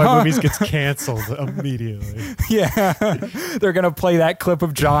 wait, Big Boy Movies gets canceled immediately. Yeah, they're gonna play that clip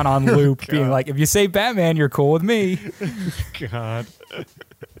of John on loop, being like, "If you save Batman, you're cool with me." God.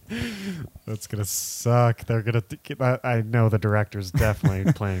 That's gonna suck. They're gonna. I know the director's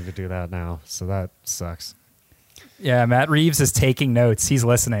definitely planning to do that now, so that sucks. Yeah, Matt Reeves is taking notes. He's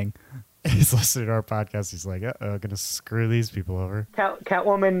listening. He's listening to our podcast. He's like, gonna screw these people over.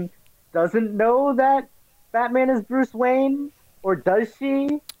 Catwoman doesn't know that Batman is Bruce Wayne, or does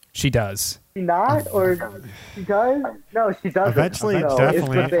she? She does. She not, or she does? No, she doesn't.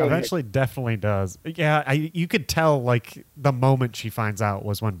 Eventually, definitely does. Yeah, you could tell like the moment she finds out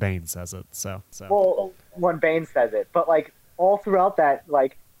was when Bane says it. So. Well, when Bane says it, but like all throughout that,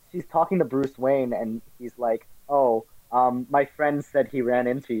 like she's talking to Bruce Wayne, and he's like, "Oh, my friend said he ran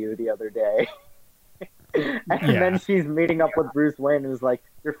into you the other day." And then she's meeting up with Bruce Wayne and is like,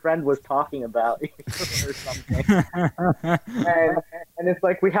 your friend was talking about you or something. and it's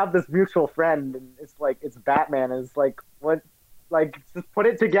like, we have this mutual friend, and it's like, it's Batman. And it's like, what? Like, just put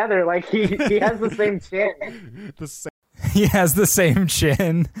it together. Like, he has the same chin. He has the same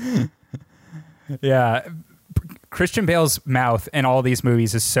chin. Yeah. Christian Bale's mouth in all these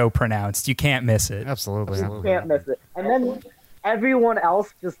movies is so pronounced. You can't miss it. Absolutely. You can't miss it. And then everyone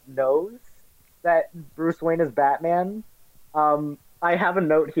else just knows that Bruce Wayne is Batman. I have a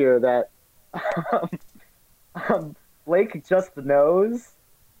note here that Blake just knows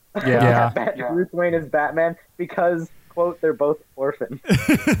Yeah. Bruce Wayne is Batman because, quote, they're both orphans.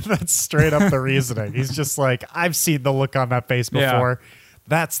 That's straight up the reasoning. He's just like, I've seen the look on that face before. Yeah.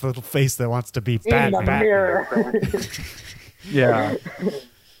 That's the face that wants to be In the Batman. mirror. Yeah.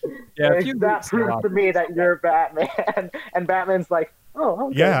 Yeah. Like, that proves to me that you're Batman. And Batman's like, oh,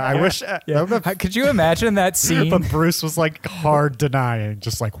 okay. Yeah, I wish. Could you imagine that scene? But Bruce was like hard denying,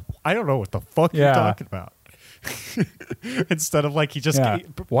 just like, I don't know what the fuck you're talking about. Instead of like, he just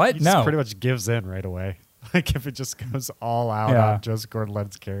What? he just No. pretty much gives in right away. Like if it just goes all out on Joseph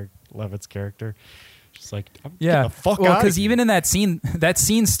Gordon-Levitt's character, just like, get the fuck out. Because even in that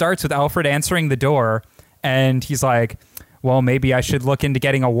scene starts with Alfred answering the door, and he's like, well, maybe I should look into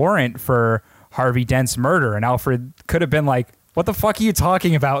getting a warrant for Harvey Dent's murder. And Alfred could have been like, what the fuck are you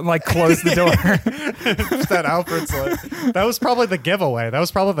talking about? And like close the door. That Alfred's like, that was probably the giveaway. That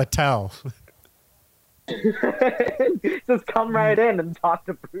was probably the tell. Just come right in and talk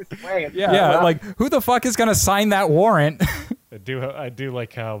to Bruce Wayne. Yeah, like who the fuck is gonna sign that warrant? I do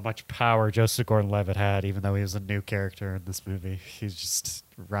like how much power Joseph Gordon-Levitt had, even though he was a new character in this movie. He's just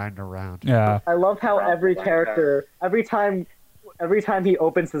riding around. Yeah. I love how every character, every time he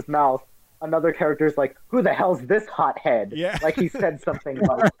opens his mouth, another character's like, who the hell's this hothead? Yeah. Like he said something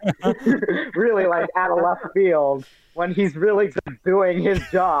like, really like out of left field when he's really just doing his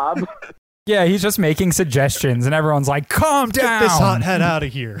job. Yeah, he's just making suggestions, and everyone's like, calm down. Get this hothead out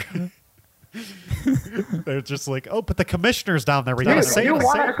of here. They're just like, oh, but the commissioner's down there. We gotta save You him.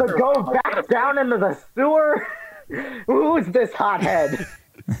 want us to go back down into the sewer? Who's this hothead?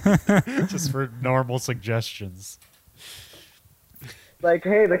 Just for normal suggestions. Like,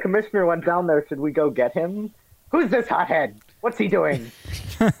 hey, the commissioner went down there. Should we go get him? Who's this hothead? What's he doing?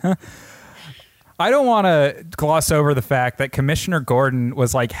 I don't want to gloss over the fact that Commissioner Gordon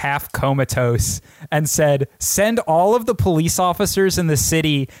was like half comatose and said, send all of the police officers in the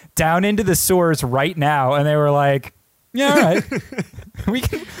city down into the sewers right now. And they were like, yeah, all right. we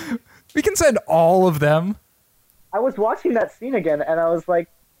can send all of them. I was watching that scene again, and I was like,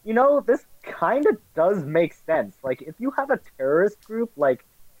 you know, this kind of does make sense. Like, if you have a terrorist group, like,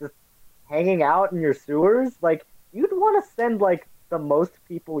 just hanging out in your sewers, like, you'd want to send, like, the most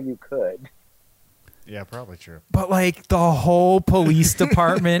people you could. Yeah, probably true. But like the whole police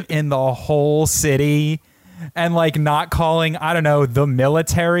department in the whole city, and like not calling, I don't know, the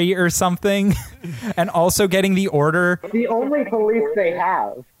military or something, and also getting the order. The only police they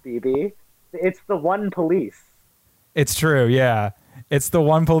have, BB, it's the one police. It's true, yeah. It's the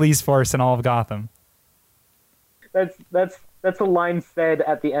one police force in all of Gotham. That's a line said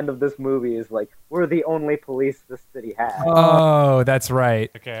at the end of this movie is like, we're the only police this city has. Oh, that's right.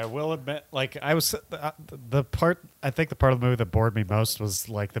 Okay, I will admit, like, I was the part of the movie that bored me most was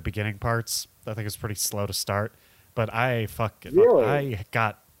like the beginning parts. I think it's pretty slow to start, but I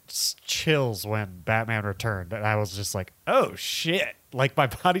got chills when Batman returned, and I was just like, oh shit! Like my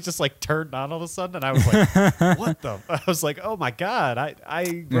body just like turned on all of a sudden, and I was like, what the? I was like, oh my god!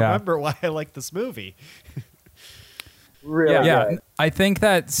 I remember why I like this movie. Really? Yeah, good. I think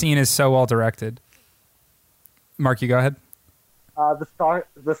that scene is so well directed. Mark, you go ahead. The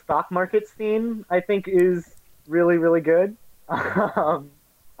stock market scene, I think, is really, really good. I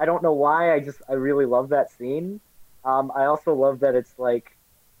don't know why. I really love that scene. I also love that it's like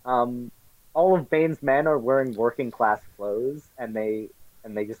all of Bane's men are wearing working class clothes, and they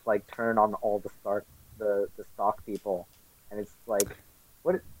just like turn on all the stock people, and it's like,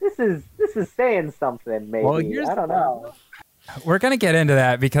 what? This is saying something. Maybe, Well, I don't know. We're going to get into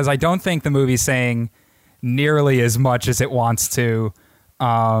that because I don't think the movie's saying nearly as much as it wants to.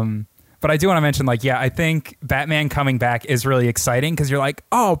 But I do want to mention, like, yeah, I think Batman coming back is really exciting because you're like,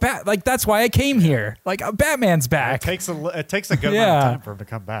 oh, like that's why I came here. Like, Batman's back. It takes a good amount of time for him to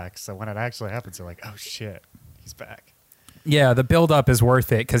come back. So when it actually happens, you're like, oh shit, he's back. Yeah, the build-up is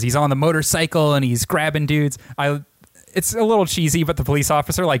worth it because he's on the motorcycle and he's grabbing dudes. It's a little cheesy, but the police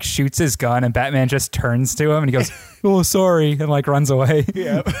officer like shoots his gun and Batman just turns to him and he goes, "Oh, sorry," and like runs away.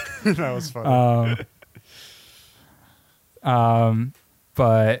 Yeah, that was funny.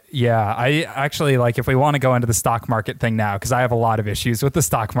 But yeah, I actually like if we want to go into the stock market thing now because I have a lot of issues with the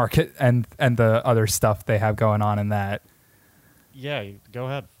stock market and the other stuff they have going on in that. Yeah, go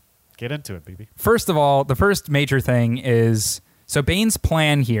ahead, get into it, BB. First of all, the first major thing is. So Bane's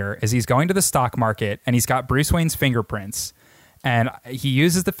plan here is he's going to the stock market and he's got Bruce Wayne's fingerprints, and he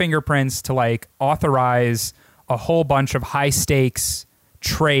uses the fingerprints to like authorize a whole bunch of high stakes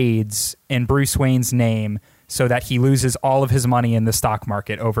trades in Bruce Wayne's name so that he loses all of his money in the stock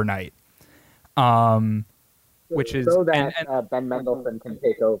market overnight. Which is so that Ben Mendelsohn can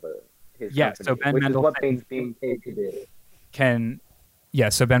take over his company, so Ben which Mendelsohn is what Bane's being paid to do. can Yeah,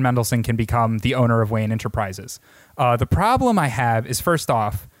 so Ben Mendelsohn can become the owner of Wayne Enterprises. The problem I have is, first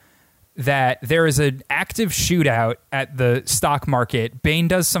off, that there is an active shootout at the stock market. Bane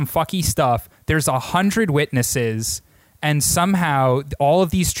does some fucky stuff. There's 100 witnesses, and somehow all of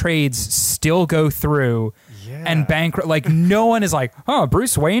these trades still go through. Yeah. And bankrupt. Like, no one is like, oh,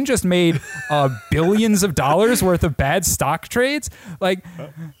 Bruce Wayne just made billions of dollars worth of bad stock trades. Like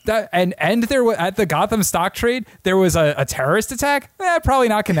that. And there was, at the Gotham stock trade, there was a terrorist attack. Probably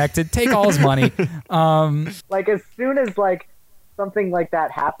not connected. Take all his money. Like, as soon as like something like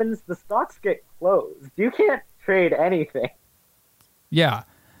that happens, the stocks get closed. You can't trade anything. Yeah.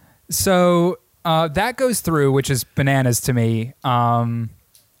 So that goes through, which is bananas to me.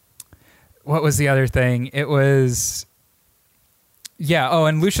 What was the other thing? It was, yeah. Oh,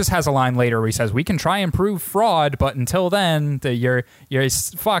 and Lucius has a line later where he says, "We can try and prove fraud, but until then, you're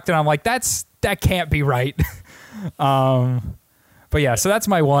fucked." And I'm like, that can't be right. But yeah, so that's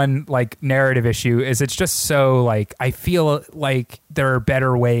my one like narrative issue. Is it's just so like I feel like there are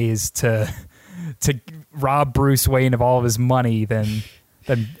better ways to rob Bruce Wayne of all of his money than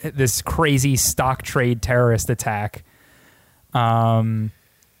this crazy stock trade terrorist attack.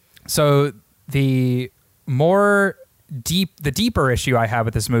 So the deeper issue I have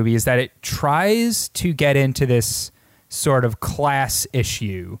with this movie is that it tries to get into this sort of class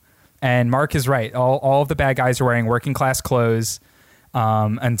issue. And Mark is right. All of the bad guys are wearing working class clothes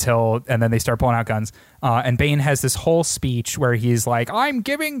and then they start pulling out guns. And Bane has this whole speech where he's like, "I'm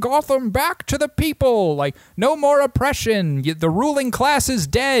giving Gotham back to the people. Like, no more oppression. The ruling class is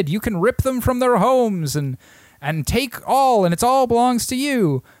dead. You can rip them from their homes and take all, and it all belongs to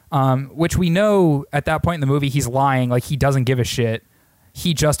you." Which we know at that point in the movie, he's lying. Like, he doesn't give a shit.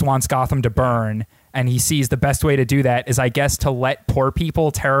 He just wants Gotham to burn. And he sees the best way to do that is, I guess, to let poor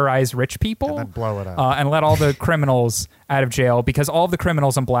people terrorize rich people. And then blow it up. And let all the criminals out of jail, because all of the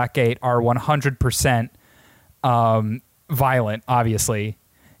criminals in Blackgate are 100% violent, obviously.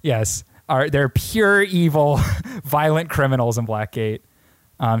 Yes. They're pure evil, violent criminals in Blackgate.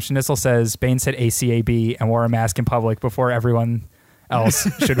 Schnitzel says, Bane said ACAB and wore a mask in public before everyone else.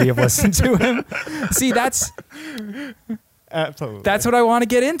 Should we have listened to him? See, Absolutely. That's what I want to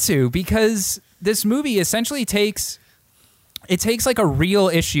get into, because this movie essentially takes like a real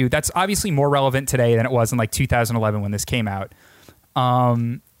issue that's obviously more relevant today than it was in like 2011 when this came out.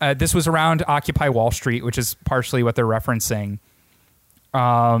 This was around Occupy Wall Street, which is partially what they're referencing.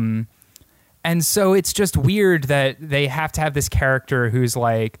 And so it's just weird that they have to have this character who's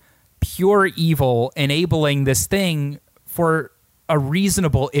like pure evil enabling this thing for a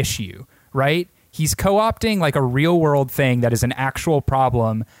reasonable issue, right? He's co-opting like a real world thing that is an actual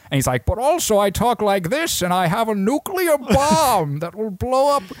problem. And he's like, but also I talk like this and I have a nuclear bomb that will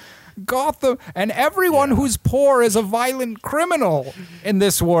blow up Gotham, and everyone who's poor is a violent criminal in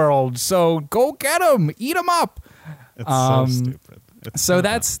this world. So go get them, eat them up. It's so stupid.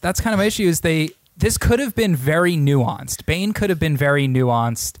 That's kind of my issue. Is this could have been very nuanced. Bane could have been very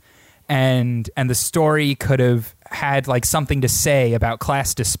nuanced, and the story could have had like something to say about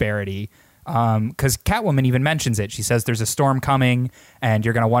class disparity. Because Catwoman even mentions it. She says there's a storm coming, and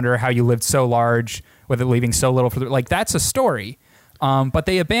you're going to wonder how you lived so large with it leaving so little for the... Like, that's a story. But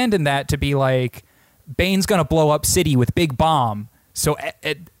they abandoned that to be like, Bane's going to blow up city with big bomb, so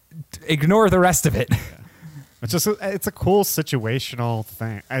ignore the rest of it. Yeah. It's a cool situational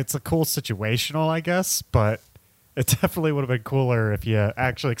thing. It's a cool situational, I guess, but it definitely would have been cooler if you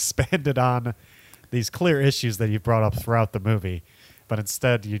actually expanded on these clear issues that you brought up throughout the movie. But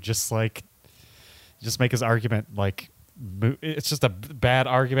instead, you just make his argument like it's just a bad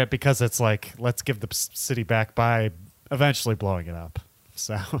argument because it's like, let's give the city back by eventually blowing it up.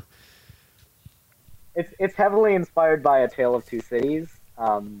 So it's heavily inspired by A Tale of Two Cities,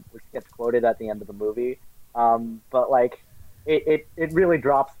 which gets quoted at the end of the movie. But like it really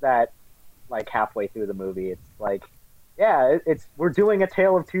drops that like halfway through the movie. It's like, yeah, we're doing A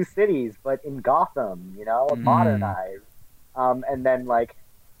Tale of Two Cities, but in Gotham, modernized. And then like,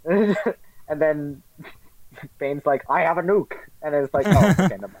 and then Bane's like, I have a nuke, and it's like, oh,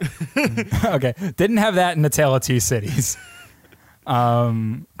 okay, never mind. Okay, didn't have that in A Tale of Two Cities.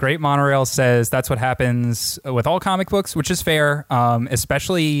 Great Monorail says that's what happens with all comic books, which is fair,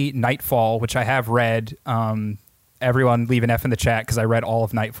 especially Nightfall, which I have read. Everyone leave an F in the chat because I read all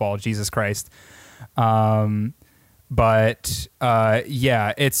of Nightfall. Jesus Christ. But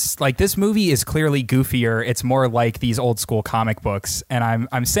yeah, it's like this movie is clearly goofier. It's more like these old school comic books, and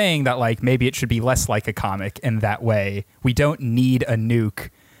I'm saying that like maybe it should be less like a comic in that way. We don't need a nuke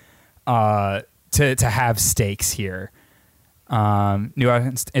to have stakes here.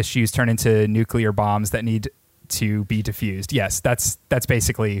 New issues turn into nuclear bombs that need to be diffused. Yes, that's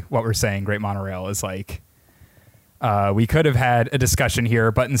basically what we're saying. Great Monorail is like, we could have had a discussion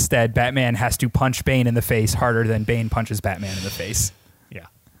here, but instead Batman has to punch Bane in the face harder than Bane punches Batman in the face. Yeah.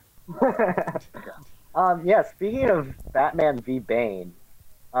 Yeah, speaking of Batman v Bane,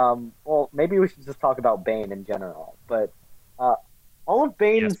 well, maybe we should just talk about Bane in general, but all of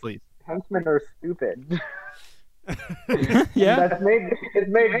Bane's henchmen are stupid. Yeah. It's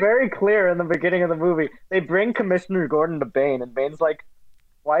made very clear in the beginning of the movie. They bring Commissioner Gordon to Bane, and Bane's like,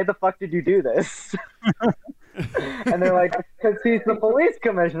 why the fuck did you do this? And they're like, because he's the police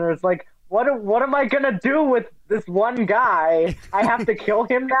commissioner. It's like, what am I gonna do with this one guy? I have to kill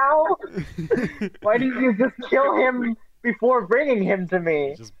him now? Why didn't you just kill him before bringing him to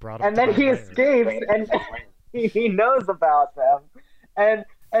me? And then he escapes, and he knows about them.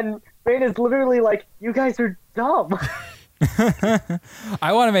 And Bane is literally like, you guys are dumb.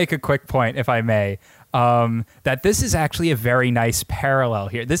 I want to make a quick point, if I may, that this is actually a very nice parallel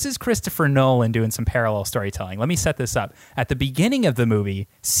here. This is Christopher Nolan doing some parallel storytelling. Let me set this up. At the beginning of the movie,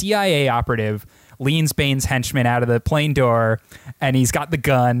 CIA operative leans Bane's henchman out of the plane door, and he's got the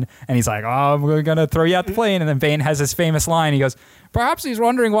gun, and he's like, oh, I'm going to throw you out the plane. And then Bane has his famous line. He goes, perhaps he's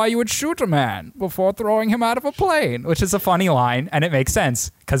wondering why you would shoot a man before throwing him out of a plane, which is a funny line, and it makes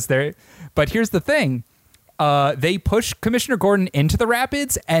sense. But here's the thing. They push Commissioner Gordon into the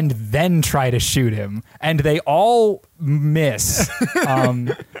rapids and then try to shoot him, and they all miss.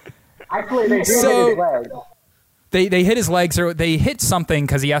 Actually, they do hit his legs. They hit his legs, or they hit something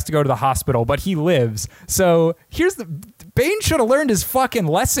because he has to go to the hospital, but he lives. So Bane should have learned his fucking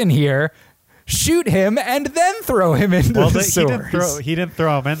lesson here. Shoot him and then throw him into the sewers. He didn't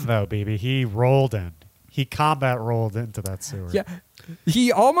throw him in, though, BB. He rolled in. He combat rolled into that sewer. Yeah.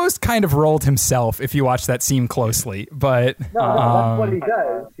 He almost kind of rolled himself if you watch that scene closely, but no, that's what he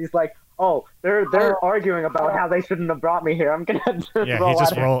does. He's like, "Oh, they're arguing about how they shouldn't have brought me here. I'm gonna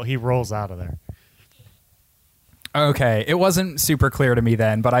he rolls out of there." Okay, it wasn't super clear to me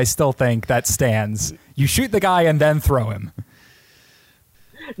then, but I still think that stands. You shoot the guy and then throw him.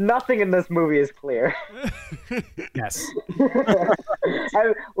 Nothing in this movie is clear. Yes. This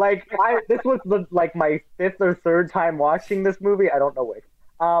was my fifth or third time watching this movie. I don't know which.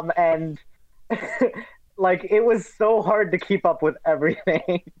 And it was so hard to keep up with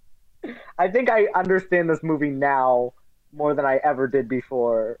everything. I think I understand this movie now more than I ever did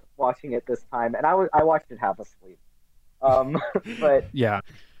before watching it this time. And I watched it half asleep. But yeah,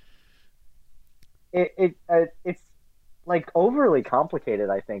 it's overly complicated,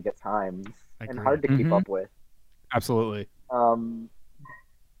 I think, at times, and hard to keep up with. Absolutely. Batman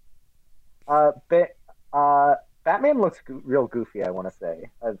looks real goofy, I want to say.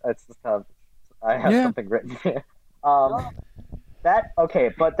 It's just how I have something written here. But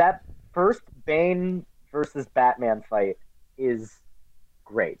that first Bane versus Batman fight is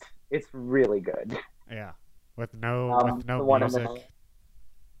great. It's really good. Yeah, with no music.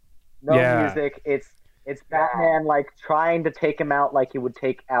 Music. It's Batman trying to take him out like he would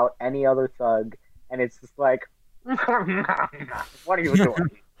take out any other thug, and it's just like, what are you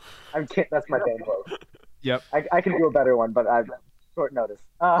doing? That's my Bane vote. Yep. I can do a better one, but I've short notice.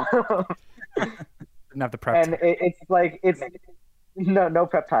 Didn't have the prep. And it's no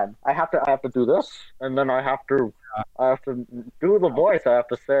prep time. I have to do this, and then I have to do the voice. I have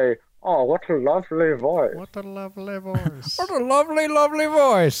to say, oh, what a lovely voice. What a lovely voice. What a lovely, lovely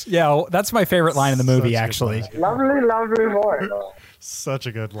voice. Yeah, well, that's my favorite line in the movie, actually. Lovely, lovely voice. Such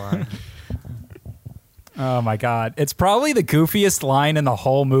a good line. Oh, my God. It's probably the goofiest line in the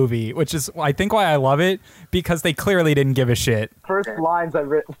whole movie, which is, I think, why I love it, because they clearly didn't give a shit. First lines I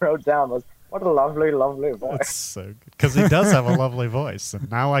wrote down was, what a lovely, lovely voice. That's so good. Because he does have a lovely voice,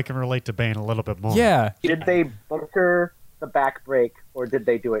 and now I can relate to Bane a little bit more. Yeah. Did they butcher the back break, or did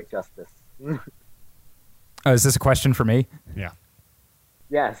they do it justice? Oh, is this a question for me? Yeah.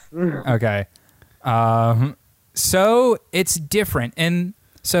 Yes. Okay. So it's different. And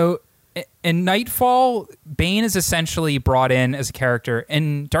so in Nightfall, Bane is essentially brought in as a character.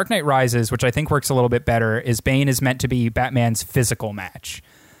 In Dark Knight Rises, which I think works a little bit better, is Bane is meant to be Batman's physical match.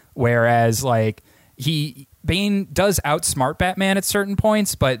 Whereas, Bane does outsmart Batman at certain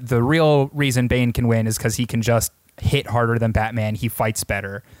points, but the real reason Bane can win is because he can just hit harder than Batman. He fights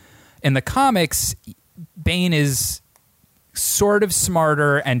better. In the comics, Bane is sort of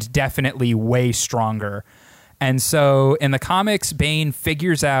smarter and definitely way stronger. And so in the comics, Bane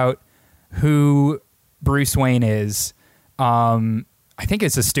figures out who Bruce Wayne is. I think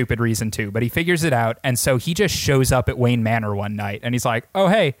it's a stupid reason too, but he figures it out. And so he just shows up at Wayne Manor one night and he's like, oh,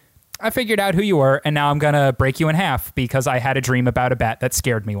 hey, I figured out who you were. And now I'm going to break you in half because I had a dream about a bat that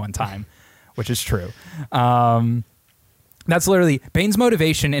scared me one time. which is true. That's literally Bane's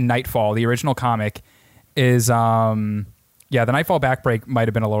motivation in Nightfall, the original comic, is the Nightfall backbreak might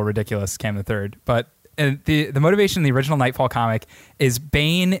have been a little ridiculous, Cam the Third, but the motivation in the original Nightfall comic is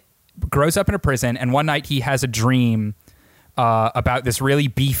Bane grows up in a prison, and one night he has a dream about this really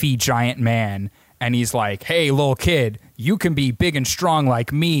beefy giant man, and he's like, "Hey, little kid, you can be big and strong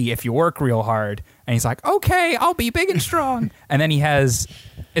like me if you work real hard." And he's like, "Okay, I'll be big and strong." And then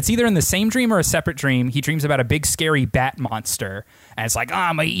it's either in the same dream or a separate dream, he dreams about a big scary bat monster, and it's like, "Oh,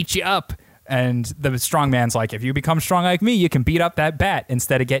 I'm gonna eat you up." And the strong man's like, "If you become strong like me, you can beat up that bat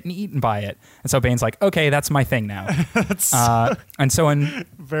instead of getting eaten by it." And so Bane's like, "Okay, that's my thing now." And so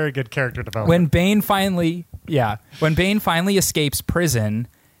very good character development. When Bane finally escapes prison,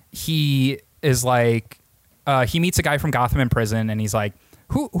 he is like, he meets a guy from Gotham in prison, and he's like,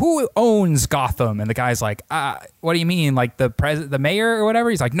 Who owns Gotham? And the guy's like, what do you mean, like the mayor or whatever?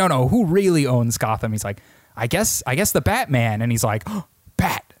 He's like, no, who really owns Gotham? He's like, I guess the Batman. And he's like, oh,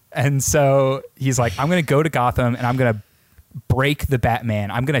 Bat. And so he's like, I'm gonna go to Gotham and I'm gonna break the Batman.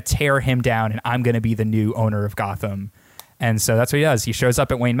 I'm gonna tear him down, and I'm gonna be the new owner of Gotham. And so that's what he does. He shows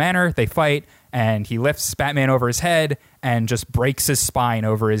up at Wayne Manor, they fight, and he lifts Batman over his head and just breaks his spine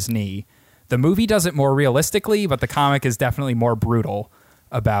over his knee. The movie does it more realistically, but the comic is definitely more brutal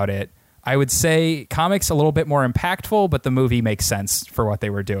about it. I would say comics a little bit more impactful, but the movie makes sense for what they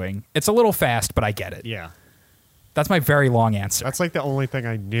were doing. It's a little fast, but I get it. Yeah. That's my very long answer. That's like the only thing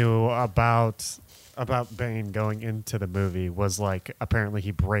I knew about Bane going into the movie was like apparently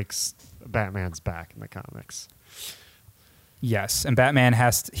he breaks Batman's back in the comics. Yes, and Batman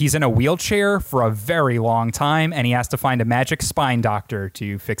he's in a wheelchair for a very long time, and he has to find a magic spine doctor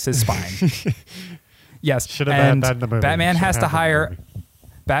to fix his spine. Yes, should have had that in the movie. Batman has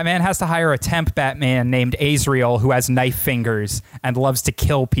to hire a temp Batman named Azrael who has knife fingers and loves to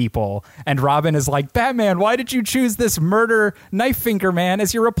kill people. And Robin is like, "Batman, why did you choose this murder knife finger man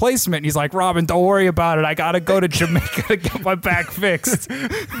as your replacement?" And he's like, "Robin, don't worry about it. I got to go to Jamaica to get my back fixed."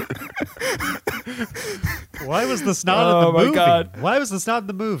 Why was this not in the movie? Oh my God. Why was this not in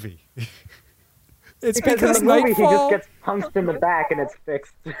the movie? It's because in the movie Nightfall... he just gets punched in the back and it's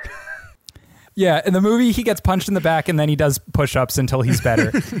fixed. Yeah, in the movie he gets punched in the back and then he does push-ups until he's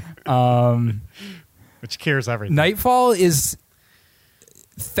better. Which cures everything. Nightfall is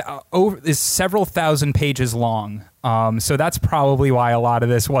several thousand pages long, so that's probably why a lot of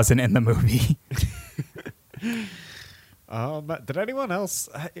this wasn't in the movie. Did anyone else?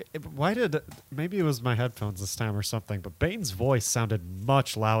 Maybe it was my headphones this time or something, but Bane's voice sounded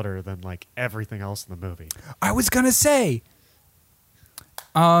much louder than like everything else in the movie. I was gonna say,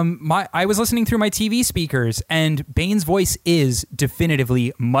 I was listening through my TV speakers, and Bane's voice is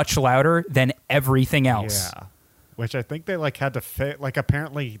definitively much louder than everything else. Yeah, which I think they had to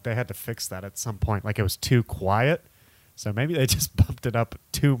apparently they had to fix that at some point. Like it was too quiet, so maybe they just bumped it up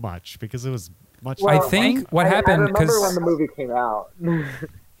too much because it was much. Well, I think what happened because I remember when the movie came out,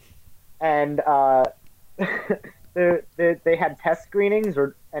 and they had test screenings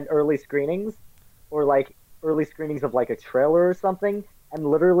and early screenings, or like early screenings of like a trailer or something. And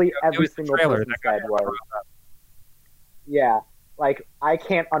literally every single person said was, yeah, like, I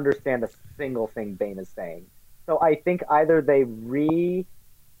can't understand a single thing Bane is saying. So I think either they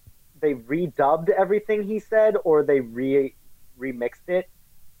redubbed everything he said, or they remixed it.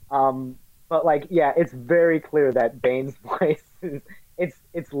 But like, yeah, it's very clear that Bane's voice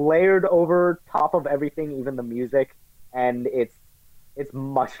it's layered over top of everything, even the music, and it's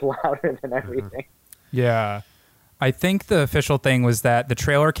much louder than everything. Yeah. I think the official thing was that the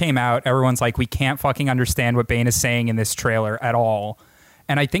trailer came out. Everyone's like, we can't fucking understand what Bane is saying in this trailer at all.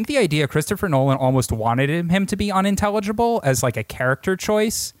 And I think the idea, Christopher Nolan almost wanted him to be unintelligible as like a character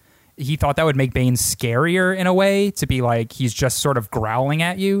choice. He thought that would make Bane scarier in a way, to be like, he's just sort of growling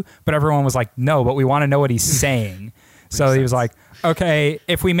at you. But everyone was like, no, but we want to know what he's saying. So he was like, okay,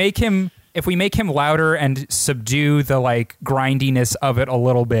 if we make him louder and subdue the like grindiness of it a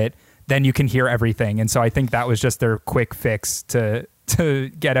little bit, then you can hear everything. And so I think that was just their quick fix to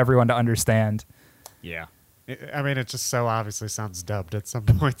get everyone to understand. Yeah. I mean, it just so obviously sounds dubbed at some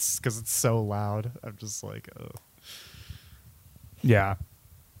points because it's so loud. I'm just like, oh. Yeah.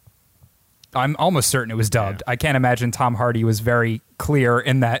 I'm almost certain it was dubbed. Yeah. I can't imagine Tom Hardy was very clear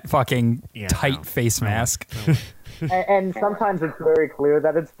in that fucking tight face mask. No. And sometimes it's very clear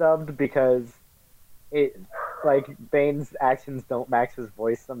that it's dubbed because it, like, Bane's actions don't match his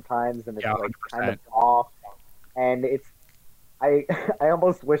voice sometimes, and it's like 100%. Kind of off. And I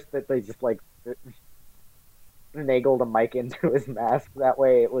almost wish that they just like finagled a mic into his mask. That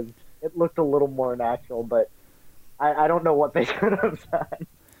way it looked a little more natural. But I don't know what they could have done.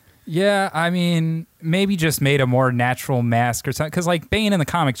 Yeah, I mean, maybe just made a more natural mask or something. Because, like, Bane in the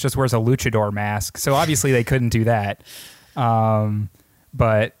comics just wears a luchador mask. So, obviously, they couldn't do that.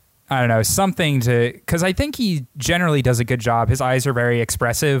 But, I don't know, something to... Because I think he generally does a good job. His eyes are very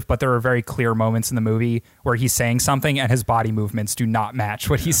expressive, but there are very clear moments in the movie where he's saying something and his body movements do not match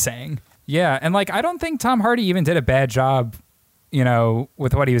what he's saying. Yeah, and, like, I don't think Tom Hardy even did a bad job, you know,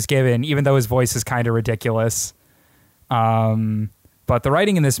 with what he was given, even though his voice is kind of ridiculous. But the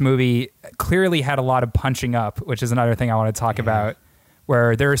writing in this movie clearly had a lot of punching up, which is another thing I want to talk about,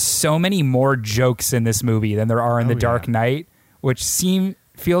 where there are so many more jokes in this movie than there are in The Dark Knight, which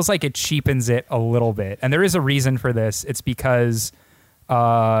feels like it cheapens it a little bit. And there is a reason for this. It's because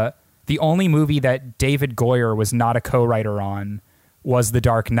the only movie that David Goyer was not a co-writer on was The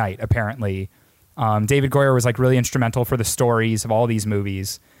Dark Knight, apparently. David Goyer was like really instrumental for the stories of all these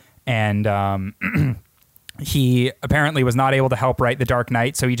movies. And he apparently was not able to help write The Dark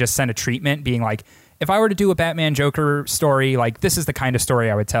Knight, so he just sent a treatment being like, if I were to do a Batman Joker story, like, this is the kind of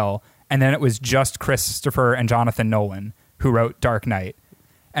story I would tell. And then it was just Christopher and Jonathan Nolan who wrote Dark Knight.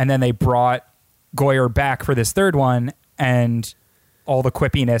 And then they brought Goyer back for this third one, and all the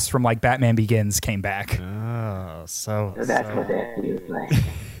quippiness from, like, Batman Begins came back. Oh, so That's what that feels like.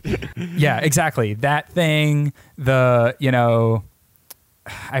 Yeah, exactly. That thing,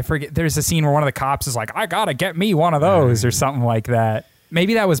 I forget. There's a scene where one of the cops is like, I gotta get me one of those or something like that.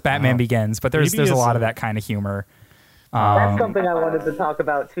 Maybe that was Batman Begins, but there's a lot of that kind of humor. That's something I wanted to talk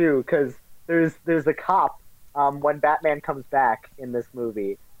about too, because there's a cop when Batman comes back in this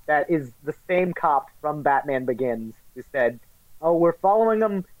movie that is the same cop from Batman Begins who said, "Oh, we're following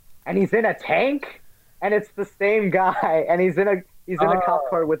him, and he's in a tank," and it's the same guy, and he's in a cop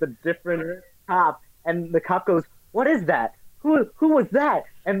car with a different cop, and the cop goes, "What is that? Who was that?"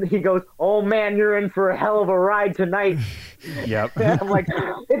 And he goes, "Oh man, you're in for a hell of a ride tonight." Yep. And I'm like,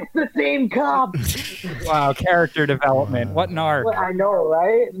 it's the same cop. Wow, character development. What an arc. Well, I know,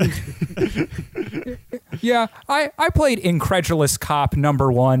 right? Yeah, I played incredulous cop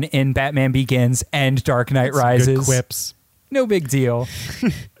number 1 in Batman Begins and Dark Knight Rises. Good quips. No big deal.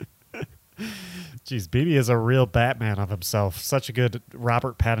 Jeez, BB is a real Batman of himself. Such a good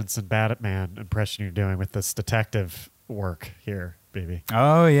Robert Pattinson Batman impression you're doing with this detective work here, BB.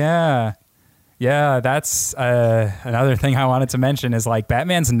 Oh, yeah. Yeah, that's another thing I wanted to mention is, like,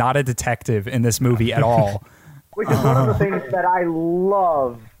 Batman's not a detective in this movie at all. Which is one of the things that I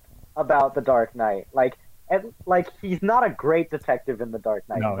love about The Dark Knight. Like he's not a great detective in The Dark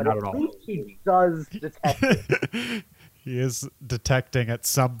Knight, No, but not at at all. least he does detective. He is detecting at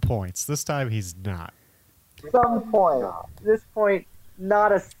some points. This time he's not. Some point. This point,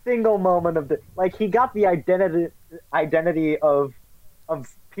 not a single moment of he got the identity of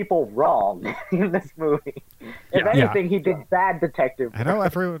people wrong in this movie. If anything, he did bad detective. I know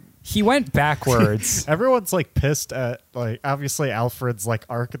everyone. He went backwards. Everyone's like pissed at obviously Alfred's like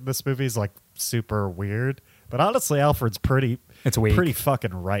arc in this movie is like super weird, but honestly Alfred's pretty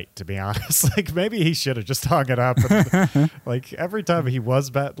fucking right, to be honest. Like maybe he should have just hung it up. And, like every time he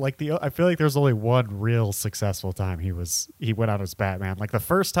was I feel like there's only one real successful time he went out as Batman. Like the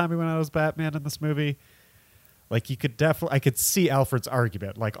first time he went out as Batman in this movie. Like you could I could see Alfred's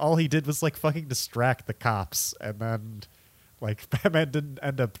argument. Like all he did was like fucking distract the cops, and then like Batman didn't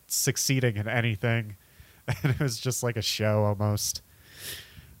end up succeeding in anything, and it was just like a show almost.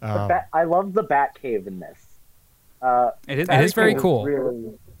 I love the Batcave in this. It is very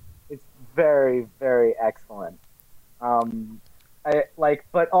cool. It's very, very excellent.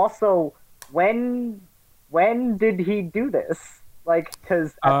 But also when did he do this? Like,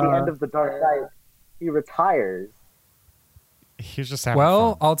 because at the end of The Dark Knight, he retires. He's just having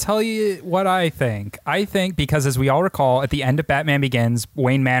fun. I'll tell you what I think. I think because, as we all recall, at the end of Batman Begins,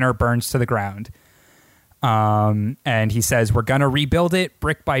 Wayne Manor burns to the ground. And he says, we're going to rebuild it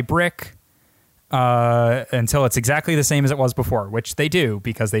brick by brick until it's exactly the same as it was before, which they do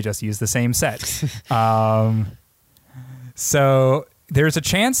because they just use the same set. So there's a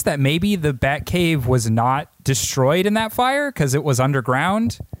chance that maybe the Batcave was not destroyed in that fire because it was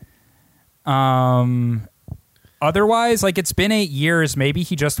underground. Otherwise, like, it's been 8 years. Maybe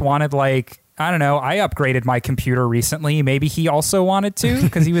he just wanted, like, I don't know. I upgraded my computer recently. Maybe he also wanted to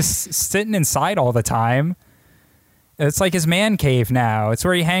because he was sitting inside all the time. It's like his man cave now. It's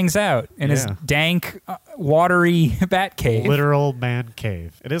where he hangs out in his dank, watery bat cave. Literal man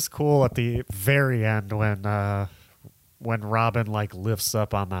cave. It is cool at the very end when Robin like lifts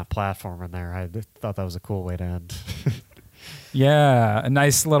up on that platform in there. I thought that was a cool way to end. Yeah, a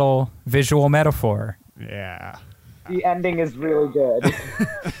nice little visual metaphor. Yeah. The ending is really good.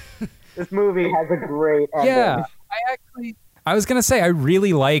 This movie has a great ending. Yeah, I was gonna say I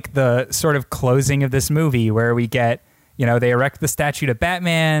really like the sort of closing of this movie where we get, they erect the statue to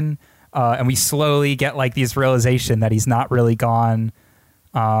Batman, and we slowly get like these realization that he's not really gone.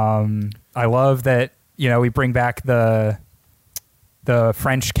 I love that we bring back the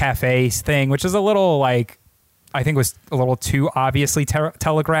French cafe thing, which is a little like I think was a little too obviously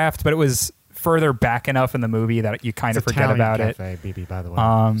telegraphed, but it was further back enough in the movie that you kind of forget Italian about cafe, it. BB, by the way.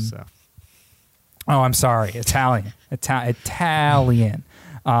 So. Oh, I'm sorry, Italian.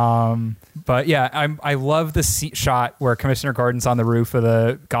 But yeah, I love the shot where Commissioner Gordon's on the roof of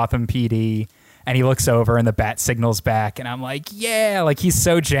the Gotham PD, and he looks over and the bat signals back, and I'm like, yeah, like he's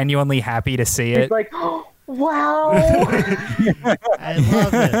so genuinely happy to see it. He's like, oh, wow. I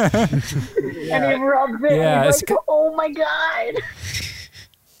love it. And he rubs it, Yeah, and he's like, oh my God.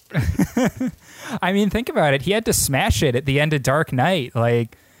 I mean, think about it. He had to smash it at the end of Dark Knight.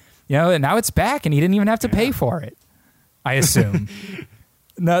 Like, and now it's back and he didn't even have to pay for it, I assume.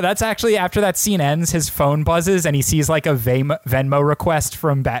 No, that's actually after that scene ends, his phone buzzes and he sees like a Venmo request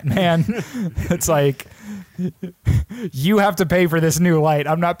from Batman. It's like, you have to pay for this new light.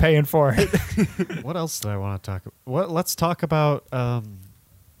 I'm not paying for it. What else do I want to talk about? Let's talk about,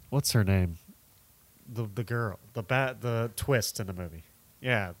 what's her name? The girl, the twist in the movie.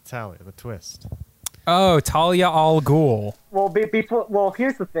 Yeah, Talia, the twist. Oh, Talia al Ghul. Well,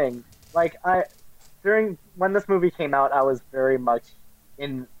 here's the thing. Like, when this movie came out, I was very much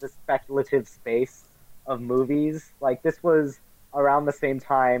in the speculative space of movies. Like, this was around the same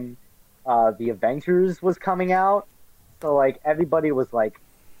time the Avengers was coming out. So, like, everybody was, like,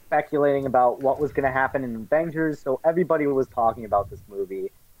 speculating about what was going to happen in Avengers. So everybody was talking about this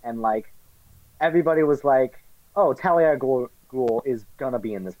movie. And, like, everybody was like, oh, Talia al Ghul is going to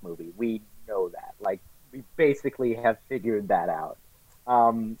be in this movie. We know that. Like, we basically have figured that out.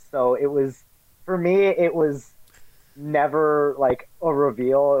 So it was, for me, it was never like a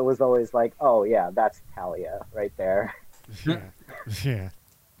reveal. It was always like, oh yeah, that's Talia right there. Yeah. Yeah,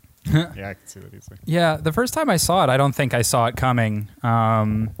 I can see what he's saying. Yeah, the first time I saw it, I don't think I saw it coming.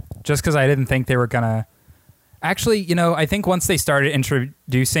 Just because I didn't think they were gonna. Actually, I think once they started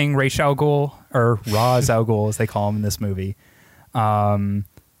introducing Ra's al Ghul, or Ra's al Ghul as they call him in this movie,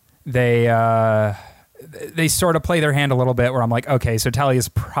 they sort of play their hand a little bit where I'm like, okay, so Talia's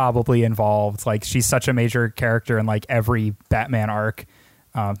probably involved. Like, she's such a major character in like every Batman arc.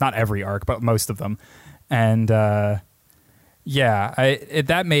 Not every arc, but most of them. And that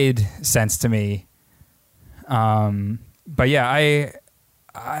made sense to me. But yeah,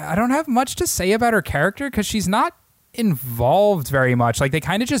 I don't have much to say about her character because she's not involved very much. Like, they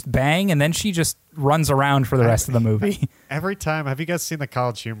kind of just bang and then she just runs around for the rest of the movie. Every time, have you guys seen the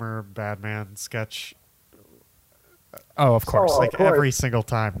College Humor Batman sketch? Oh, of course. Like, every single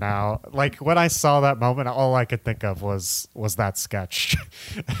time now. Like, when I saw that moment, all I could think of was that sketch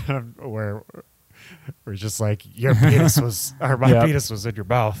where we're just like, your penis was, or my penis was in your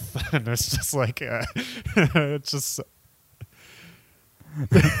mouth. And it's just like, it's just...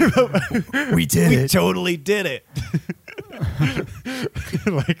 We totally did it.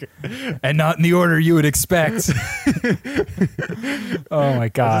 Like, and not in the order you would expect. Oh my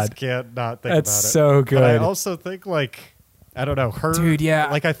God. I just can't not think That's about it. so good. But I also think, like, I don't know, her... Dude, yeah.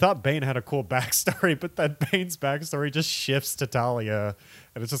 Like, I thought Bane had a cool backstory, but then Bane's backstory just shifts to Talia.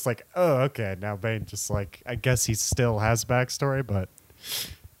 And it's just like, oh, okay, now Bane just, like, I guess he still has backstory, but...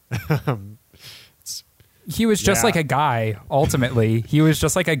 He was just like a guy, ultimately. He was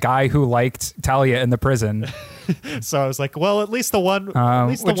just like a guy who liked Talia in the prison. So I was like, well, at least the one...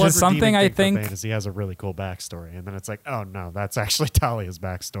 which is something I think... Bane is he has a really cool backstory. And then it's like, oh, no, that's actually Talia's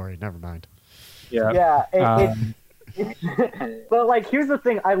backstory. Never mind. Yeah. But, like, here's the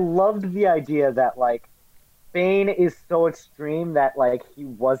thing. I loved the idea that, like, Bane is so extreme that, like, he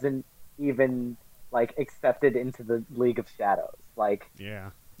wasn't even, like, accepted into the League of Shadows. Like, yeah.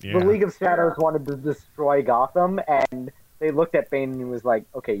 The League of Shadows wanted to destroy Gotham, and they looked at Bane and he was like,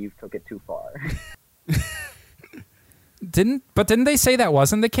 okay, you took it too far. Didn't they say that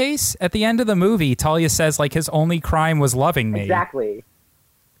wasn't the case? At the end of the movie, Talia says, like, his only crime was loving me. Exactly.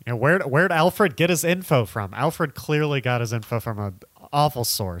 Yeah, where'd Alfred get his info from? Alfred clearly got his info from an awful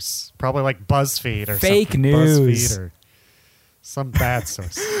source. Probably like BuzzFeed or fake something. news. BuzzFeed or some bad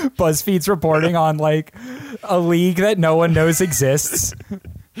source. BuzzFeed's reporting on, like, a league that no one knows exists.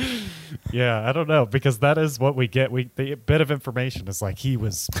 Yeah, I don't know, because that is what we get. The bit of information is like he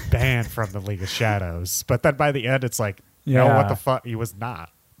was banned from the League of Shadows, but then by the end it's like, no, what the fuck? He was not.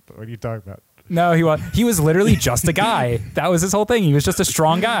 What are you talking about? No, he was literally just a guy. That was his whole thing. He was just a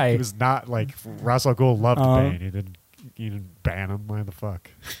strong guy. He was not like Ra's al Ghul loved Bane. He didn't ban him. Why the fuck?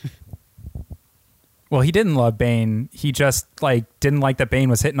 Well, he didn't love Bane. He just like didn't like that Bane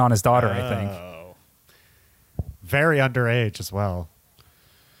was hitting on his daughter, I think. Very underage as well.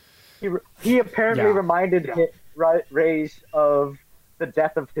 He apparently reminded Raish of the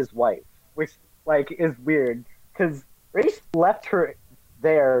death of his wife, which like is weird because Raish left her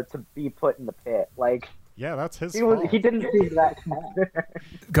there to be put in the pit. Like, yeah, that's his fault. He didn't see that.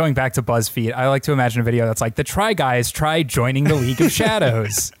 Going back to BuzzFeed, I like to imagine a video that's like, the Try Guys try joining the League of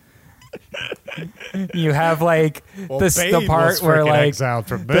Shadows. You have like the part where like exiled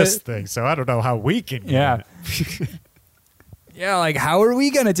from this thing, so I don't know how we can get it. Yeah, like how are we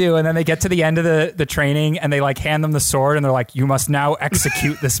gonna do? And then they get to the end of the training and they like hand them the sword and they're like, you must now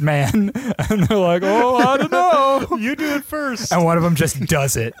execute this man. And they're like, oh, I don't know. You do it first. And one of them just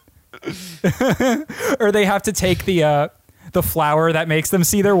does it. Or they have to take the flower that makes them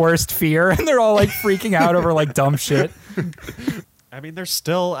see their worst fear and they're all like freaking out over like dumb shit. I mean, there's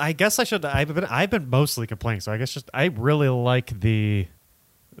still. I guess I should. I've been mostly complaining, so I guess I really like the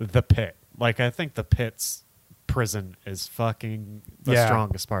pit. Like, I think the pit's prison is fucking the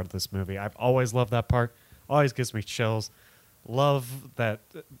strongest part of this movie. I've always loved that part. Always gives me chills. Love that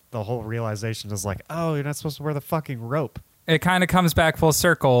the whole realization is like, oh, you're not supposed to wear the fucking rope. It kind of comes back full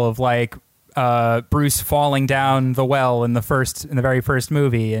circle of like Bruce falling down the well in the very first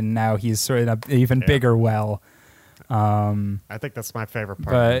movie, and now he's sort of an even bigger well. I think that's my favorite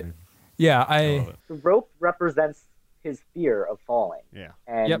part. But yeah, the rope represents his fear of falling. Yeah,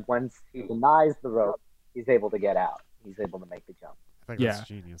 and once he denies the rope, he's able to get out. He's able to make the jump. I think that's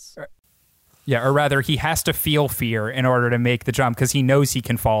genius. Yeah, or rather, he has to feel fear in order to make the jump because he knows he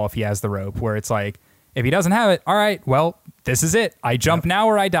can fall if he has the rope. Where it's like, if he doesn't have it, all right, well, this is it. I jump now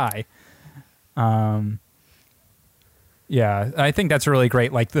or I die. Yeah, I think that's really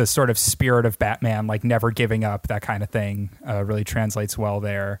great. Like the sort of spirit of Batman, like never giving up, that kind of thing, really translates well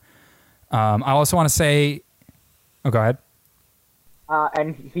there. I also want to say, go ahead.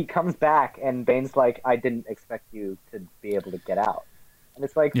 And he comes back, and Bane's like, "I didn't expect you to be able to get out." And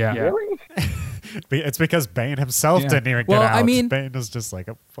it's like, really? It's because Bane himself didn't even get out. I mean, Bane is just like,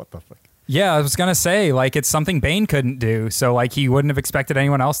 what the fuck? Yeah, I was gonna say, like, it's something Bane couldn't do, so like he wouldn't have expected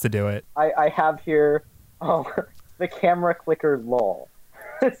anyone else to do it. I have here, the camera clicker lull.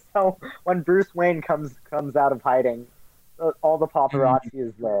 So when Bruce Wayne comes out of hiding, all the paparazzi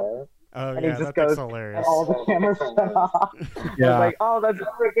is there. Oh, and he just goes, hilarious. And all the cameras shut off. Yeah. I was like, oh, that's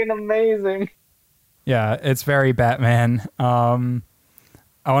freaking amazing. Yeah, it's very Batman.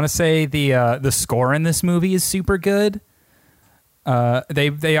 I want to say the score in this movie is super good.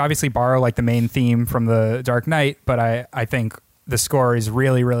 They obviously borrow like the main theme from the Dark Knight, but I think the score is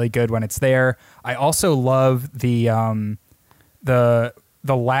really, really good when it's there. I also love the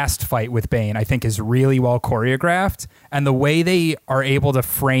last fight with Bane. I think is really well choreographed, and the way they are able to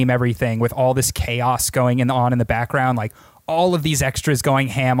frame everything with all this chaos going on in the background, like all of these extras going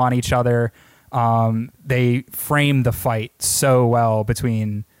ham on each other. They frame the fight so well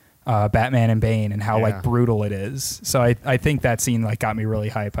between Batman and Bane and how like brutal it is. So I think that scene like got me really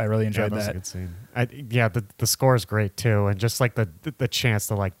hype. I really enjoyed that. A good scene. The score is great too, and just like the chants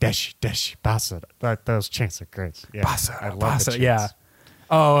to like deshi basa, those chants are great. Yeah, I love the chants. Yeah.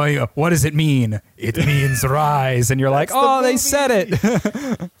 Oh, what does it mean? It means rise, and you're like, oh, they said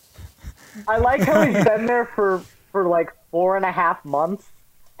it. I like how he's been there for like 4.5 months.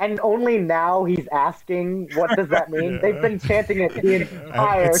 And only now he's asking, what does that mean? They've been chanting it the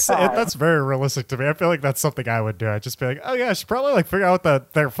entire time. That's very realistic to me. I feel like that's something I would do. I'd just be like, oh yeah, I should probably like figure out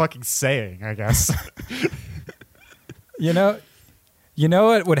what they're fucking saying, I guess. You know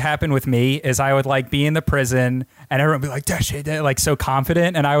what would happen with me is I would like be in the prison and everyone would be like, Deshe, like so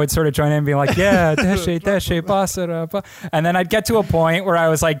confident. And I would sort of join in and be like, yeah, Deshe, basara. And then I'd get to a point where I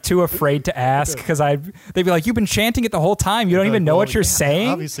was like too afraid to ask because they'd be like, you've been chanting it the whole time. You don't even know what you're saying.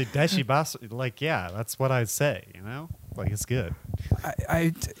 Obviously, Deshi Basara, like, yeah, that's what I'd say, you know? Like, it's good.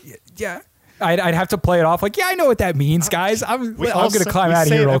 I'd have to play it off like, yeah, I know what that means, guys. I'm going to climb out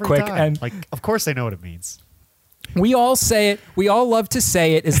of here real quick. And like, of course they know what it means. We all say it. We all love to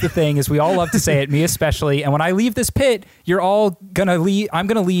say it is the thing is we all love to say it, me especially. And when I leave this pit, you're all going to leave. I'm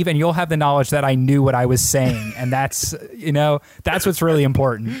going to leave and you'll have the knowledge that I knew what I was saying. And that's what's really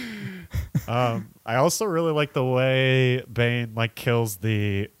important. I also really like the way Bane like kills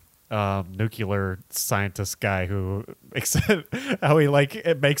the nuclear scientist guy who how he like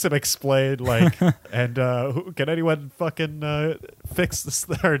it makes him explain like and can anyone fucking fix this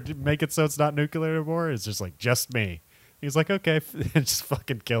or make it so it's not nuclear anymore? It's just like just me. He's like okay and just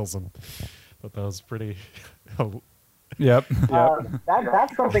fucking kills him. But that was pretty Yep.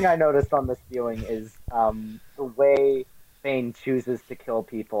 That's something I noticed on this viewing is the way Bane chooses to kill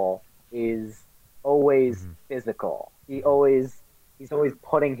people is always physical. He's always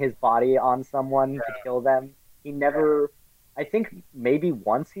putting his body on someone to kill them. He never, I think maybe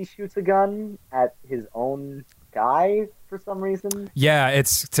once he shoots a gun at his own guy for some reason. Yeah,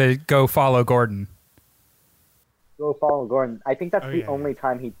 it's to go follow Gordon. Go follow Gordon. I think that's the yeah. only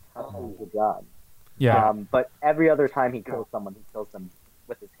time he touches the gun. Yeah. But every other time he kills someone, he kills them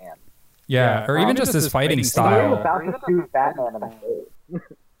with his hand. Yeah, or even just his fighting He was style. about to shoot Batman in the face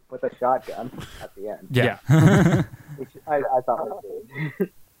with a shotgun at the end. Yeah. Which I thought was good.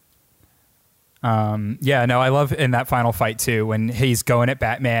 Yeah, no, I love in that final fight too when he's going at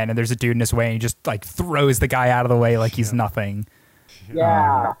Batman and there's a dude in his way and he just like throws the guy out of the way like he's nothing.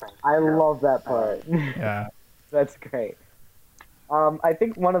 Yeah, I love that part. Yeah. That's great. I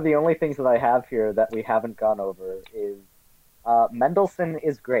think one of the only things that I have here that we haven't gone over is Mendelsohn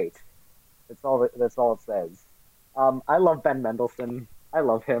is great. That's all it says. I love Ben Mendelsohn. I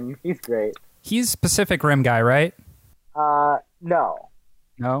love him. He's great. He's Pacific Rim guy, right? No,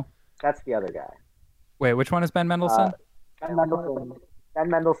 No. that's the other guy. Wait, which one is Ben Mendelsohn? Ben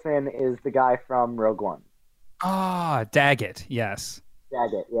Mendelsohn is the guy from Rogue One. Ah, Daggett. Yes.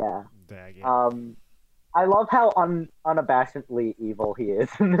 Daggett, yeah. Dang. I love how unabashedly evil he is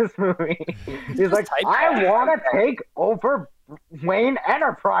in this movie. He's like, I want to take over Wayne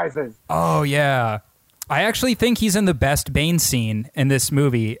Enterprises. Oh yeah. I actually think he's in the best Bane scene in this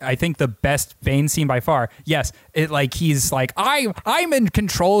movie. I think the best Bane scene by far. Yes, he's like, I'm in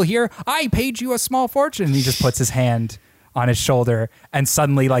control here. I paid you a small fortune. And he just puts his hand on his shoulder and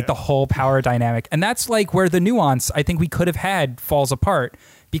suddenly like the whole power dynamic. And that's like where the nuance I think we could have had falls apart,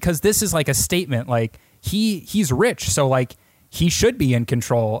 because this is like a statement like he's rich, so like he should be in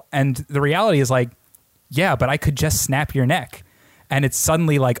control. And the reality is like, yeah, but I could just snap your neck. And it's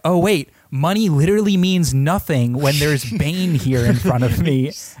suddenly like, oh wait, money literally means nothing when there's Bane here in front of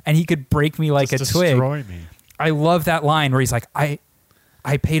me and he could break me like Just a twig. destroy me. I love that line where he's like, I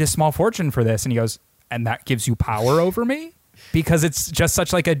paid a small fortune for this. And he goes, and that gives you power over me? Because it's just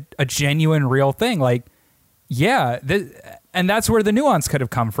such like a genuine real thing. Like, yeah. And that's where the nuance could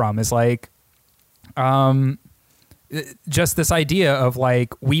have come from, is like, just this idea of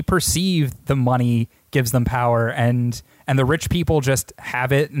like, we perceive the money gives them power and the rich people just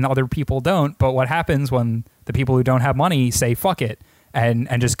have it and other people don't. But what happens when the people who don't have money say, fuck it, and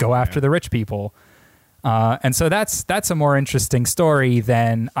just go after the rich people? And so that's a more interesting story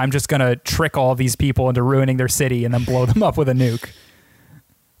than I'm just going to trick all these people into ruining their city and then blow them up with a nuke.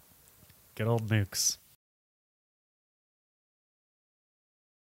 Good old nukes.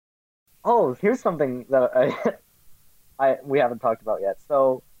 Oh, here's something that we haven't talked about yet.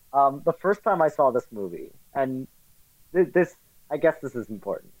 So, the first time I saw this movie, and this, I guess this is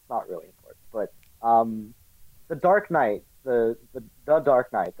important. It's not really important, but The Dark Knight, the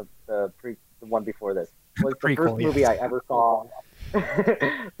Dark Knight, the one before this, was the Prequel, first movie I ever saw.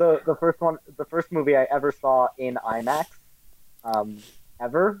 the first movie I ever saw in IMAX,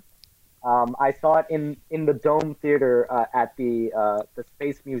 ever. I saw it in the Dome Theater at the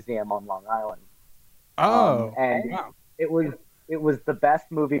Space Museum on Long Island. And wow. it was the best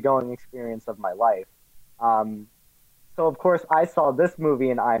movie going experience of my life. So of course I saw this movie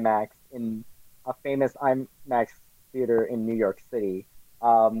in IMAX in a famous IMAX theater in New York City.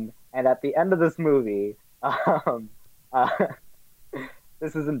 And at the end of this movie,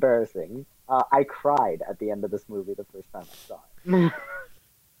 this is embarrassing. I cried at the end of this movie the first time I saw it.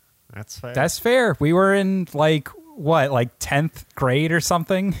 That's fair. That's fair. We were in like 10th grade or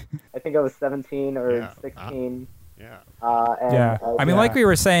something. I think I was 17 or Yeah. 16. Yeah. And Yeah. I mean, like we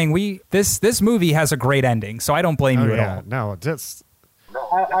were saying, this movie has a great ending, so I don't blame Oh, you at yeah. all. No, just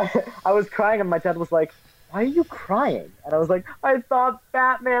I was crying, and my dad was like, "Why are you crying?" And I was like, "I thought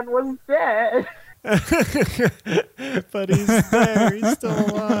Batman was dead." but he's there. He's still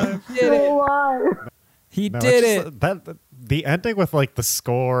alive. Still alive. He No, did it's it. just- the ending with like the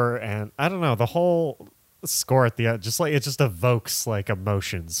score and I don't know, the whole score at the end, just like it just evokes like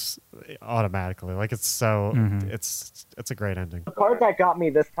emotions automatically. Like it's so it's a great ending. The part that got me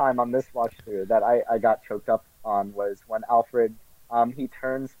this time on this watch through that I got choked up on was when Alfred he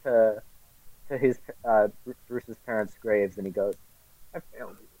turns to his Bruce's parents' graves and he goes, "I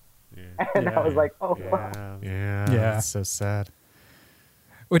failed you." Yeah. And I was like, "Oh, wow." Yeah. It's so sad.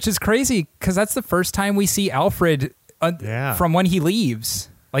 Which is crazy because that's the first time we see Alfred from when he leaves.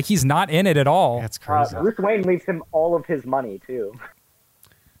 Like he's not in it at all. That's crazy. Bruce Wayne leaves him all of his money too.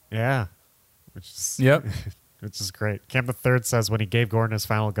 Yeah. Which is Yep. which is great. Cam the Third says when he gave Gordon his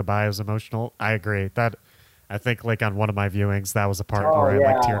final goodbye, it was emotional. I agree. That I think like on one of my viewings, that was a part where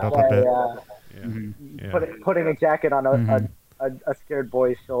I like teared up a bit. Yeah. Putting a jacket on a scared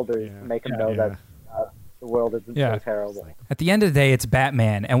boy's shoulders to make him know that the world isn't Yeah. so terrible. At the end of the day, it's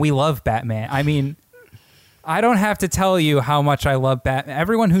Batman, and we love Batman. I mean, I don't have to tell you how much I love Batman.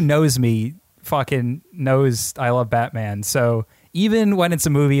 Everyone who knows me fucking knows I love Batman. So even when it's a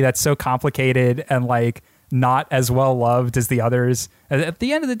movie that's so complicated and like not as well loved as the others, at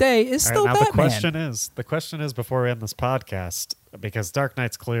the end of the day, it's still All right, now Batman. the question is before we end this podcast, because Dark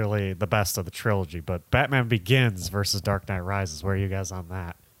Knight's clearly the best of the trilogy, but Batman Begins versus Dark Knight Rises. Where are you guys on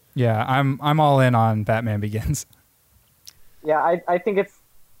that? Yeah, I'm all in on Batman Begins. Yeah, I think it's.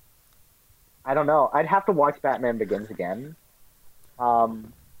 I don't know. I'd have to watch Batman Begins again. I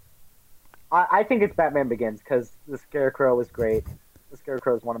think it's Batman Begins because the Scarecrow is great. The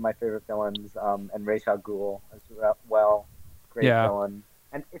Scarecrow is one of my favorite villains, and Ra's al Ghul as well. Great villain.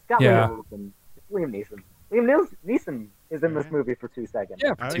 And it's got Liam Neeson. It's Liam Neeson. Liam Neeson is in this movie for 2 seconds.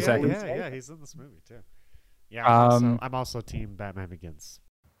 Yeah, for 2 seconds. Yeah, he's in this movie too. Yeah, I'm also team Batman Begins.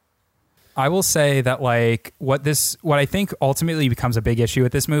 I will say that like what I think ultimately becomes a big issue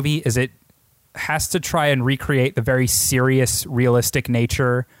with this movie is it has to try and recreate the very serious, realistic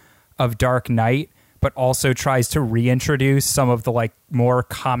nature of Dark Knight, but also tries to reintroduce some of the like more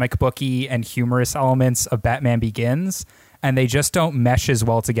comic booky and humorous elements of Batman Begins, and they just don't mesh as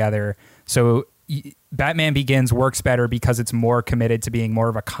well together. So Batman Begins works better because it's more committed to being more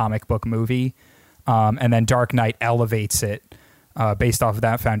of a comic book movie, and then Dark Knight elevates it based off of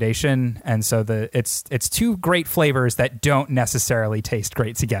that foundation. And so it's two great flavors that don't necessarily taste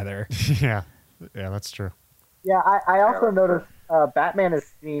great together. Yeah, that's true. Yeah, I also noticed Batman is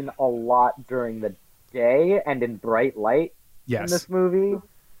seen a lot during the day and in bright light in this movie.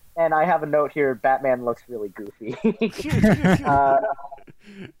 And I have a note here, Batman looks really goofy.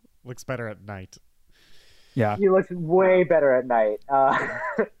 Looks better at night. Yeah. He looks way better at night.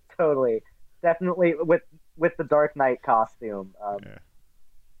 Totally. Definitely with the Dark Knight costume.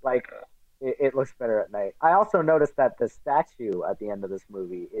 Like, it looks better at night. I also noticed that the statue at the end of this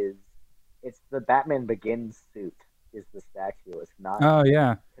movie it's the Batman Begins suit is the statue. It's not. Oh,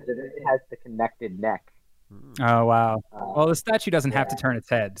 yeah. It has the connected neck. Oh, wow. Well, the statue doesn't have to turn its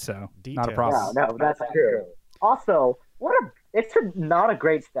head, so not a problem. No, that's true. Also, it's not a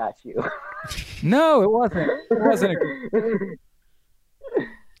great statue. No, it wasn't. It wasn't.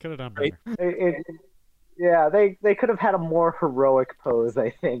 Could have done better. They could have had a more heroic pose,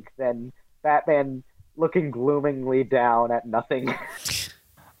 I think, than Batman looking gloomingly down at nothing.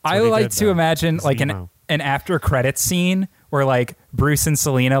 I like to imagine like an after credits scene where like Bruce and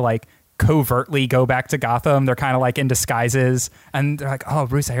Selina like covertly go back to Gotham. They're kind of like in disguises, and they're like, "Oh,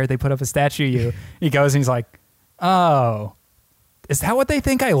 Bruce, I heard they put up a statue of you." He goes and he's like, "Oh, is that what they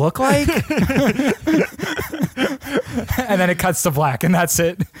think I look like?" And then it cuts to black, and that's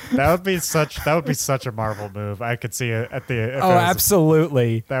it. That would be such a Marvel move. I could see it at the.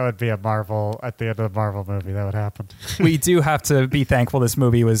 Absolutely. That would be a Marvel at the end of the Marvel movie. That would happen. We do have to be thankful this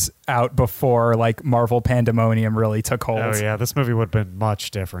movie was out before like Marvel pandemonium really took hold. Oh yeah, this movie would have been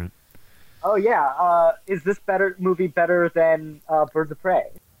much different. Oh yeah, is this movie better than Birds of Prey?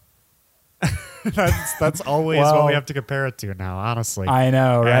 That's always what we have to compare it to now. Honestly, I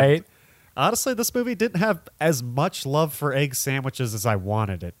know, right? Honestly, this movie didn't have as much love for egg sandwiches as I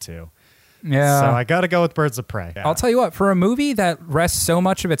wanted it to. Yeah. So I got to go with Birds of Prey. I'll tell you what, for a movie that rests so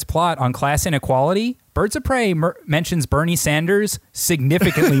much of its plot on class inequality, Birds of Prey mentions Bernie Sanders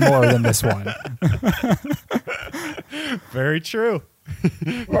significantly more than this one. Very true.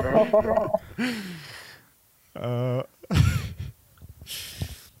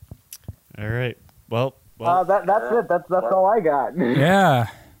 All right. Well, that's it. That's all I got. Yeah.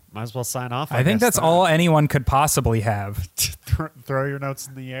 Might as well sign off. I think that's all anyone could possibly have. Throw your notes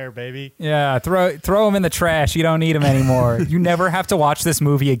in the air, baby. Yeah, throw them in the trash. You don't need them anymore. You never have to watch this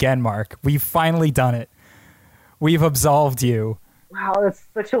movie again, Mark. We've finally done it. We've absolved you. Wow, that's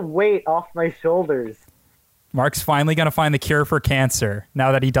such a weight off my shoulders. Mark's finally going to find the cure for cancer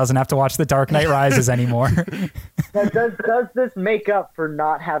now that he doesn't have to watch The Dark Knight Rises anymore. Now, does this make up for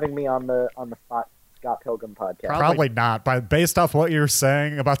not having me on the Scott Pilgrim podcast? Probably not. Based off what you were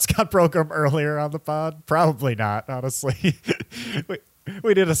saying about Scott Pilgrim earlier on the pod, probably not, honestly.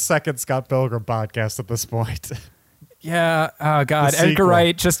 we did a second Scott Pilgrim podcast at this point. Yeah. Oh, God. Edgar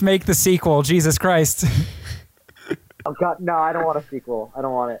Wright, just make the sequel. Jesus Christ. Oh, God. No, I don't want a sequel. I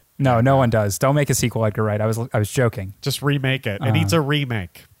don't want it. No, no one does. Don't make a sequel, Edgar Wright. I was joking. Just remake it. It needs a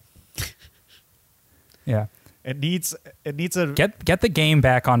remake. Yeah. It needs a get the game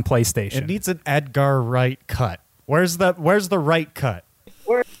back on PlayStation. It needs an Edgar Wright cut. Where's the right cut?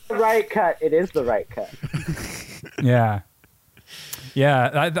 Where's the right cut? It is the right cut. Yeah.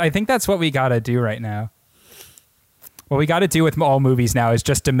 Yeah, I think that's what we got to do right now. What we got to do with all movies now is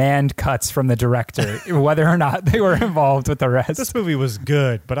just demand cuts from the director, whether or not they were involved with the rest. This movie was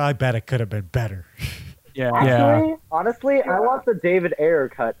good, but I bet it could have been better. Yeah. Actually, honestly, I want the David Ayer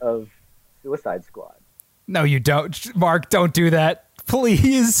cut of Suicide Squad. No, you don't. Mark, don't do that.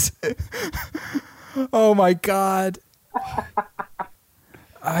 Please. Oh, my God.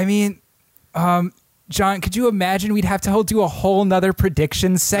 I mean, John, could you imagine we'd have to do a whole nother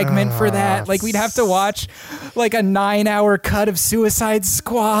prediction segment for that? Like, we'd have to watch like a 9-hour cut of Suicide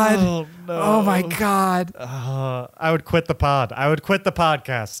Squad. Oh, no. Oh, my God. I would quit the pod. I would quit the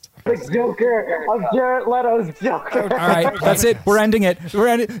podcast. The Joker of Jared Leto's Joker. All right, that's it. We're ending it.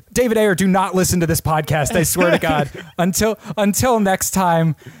 David Ayer, do not listen to this podcast. I swear to God. Until next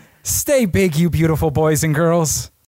time, stay big, you beautiful boys and girls.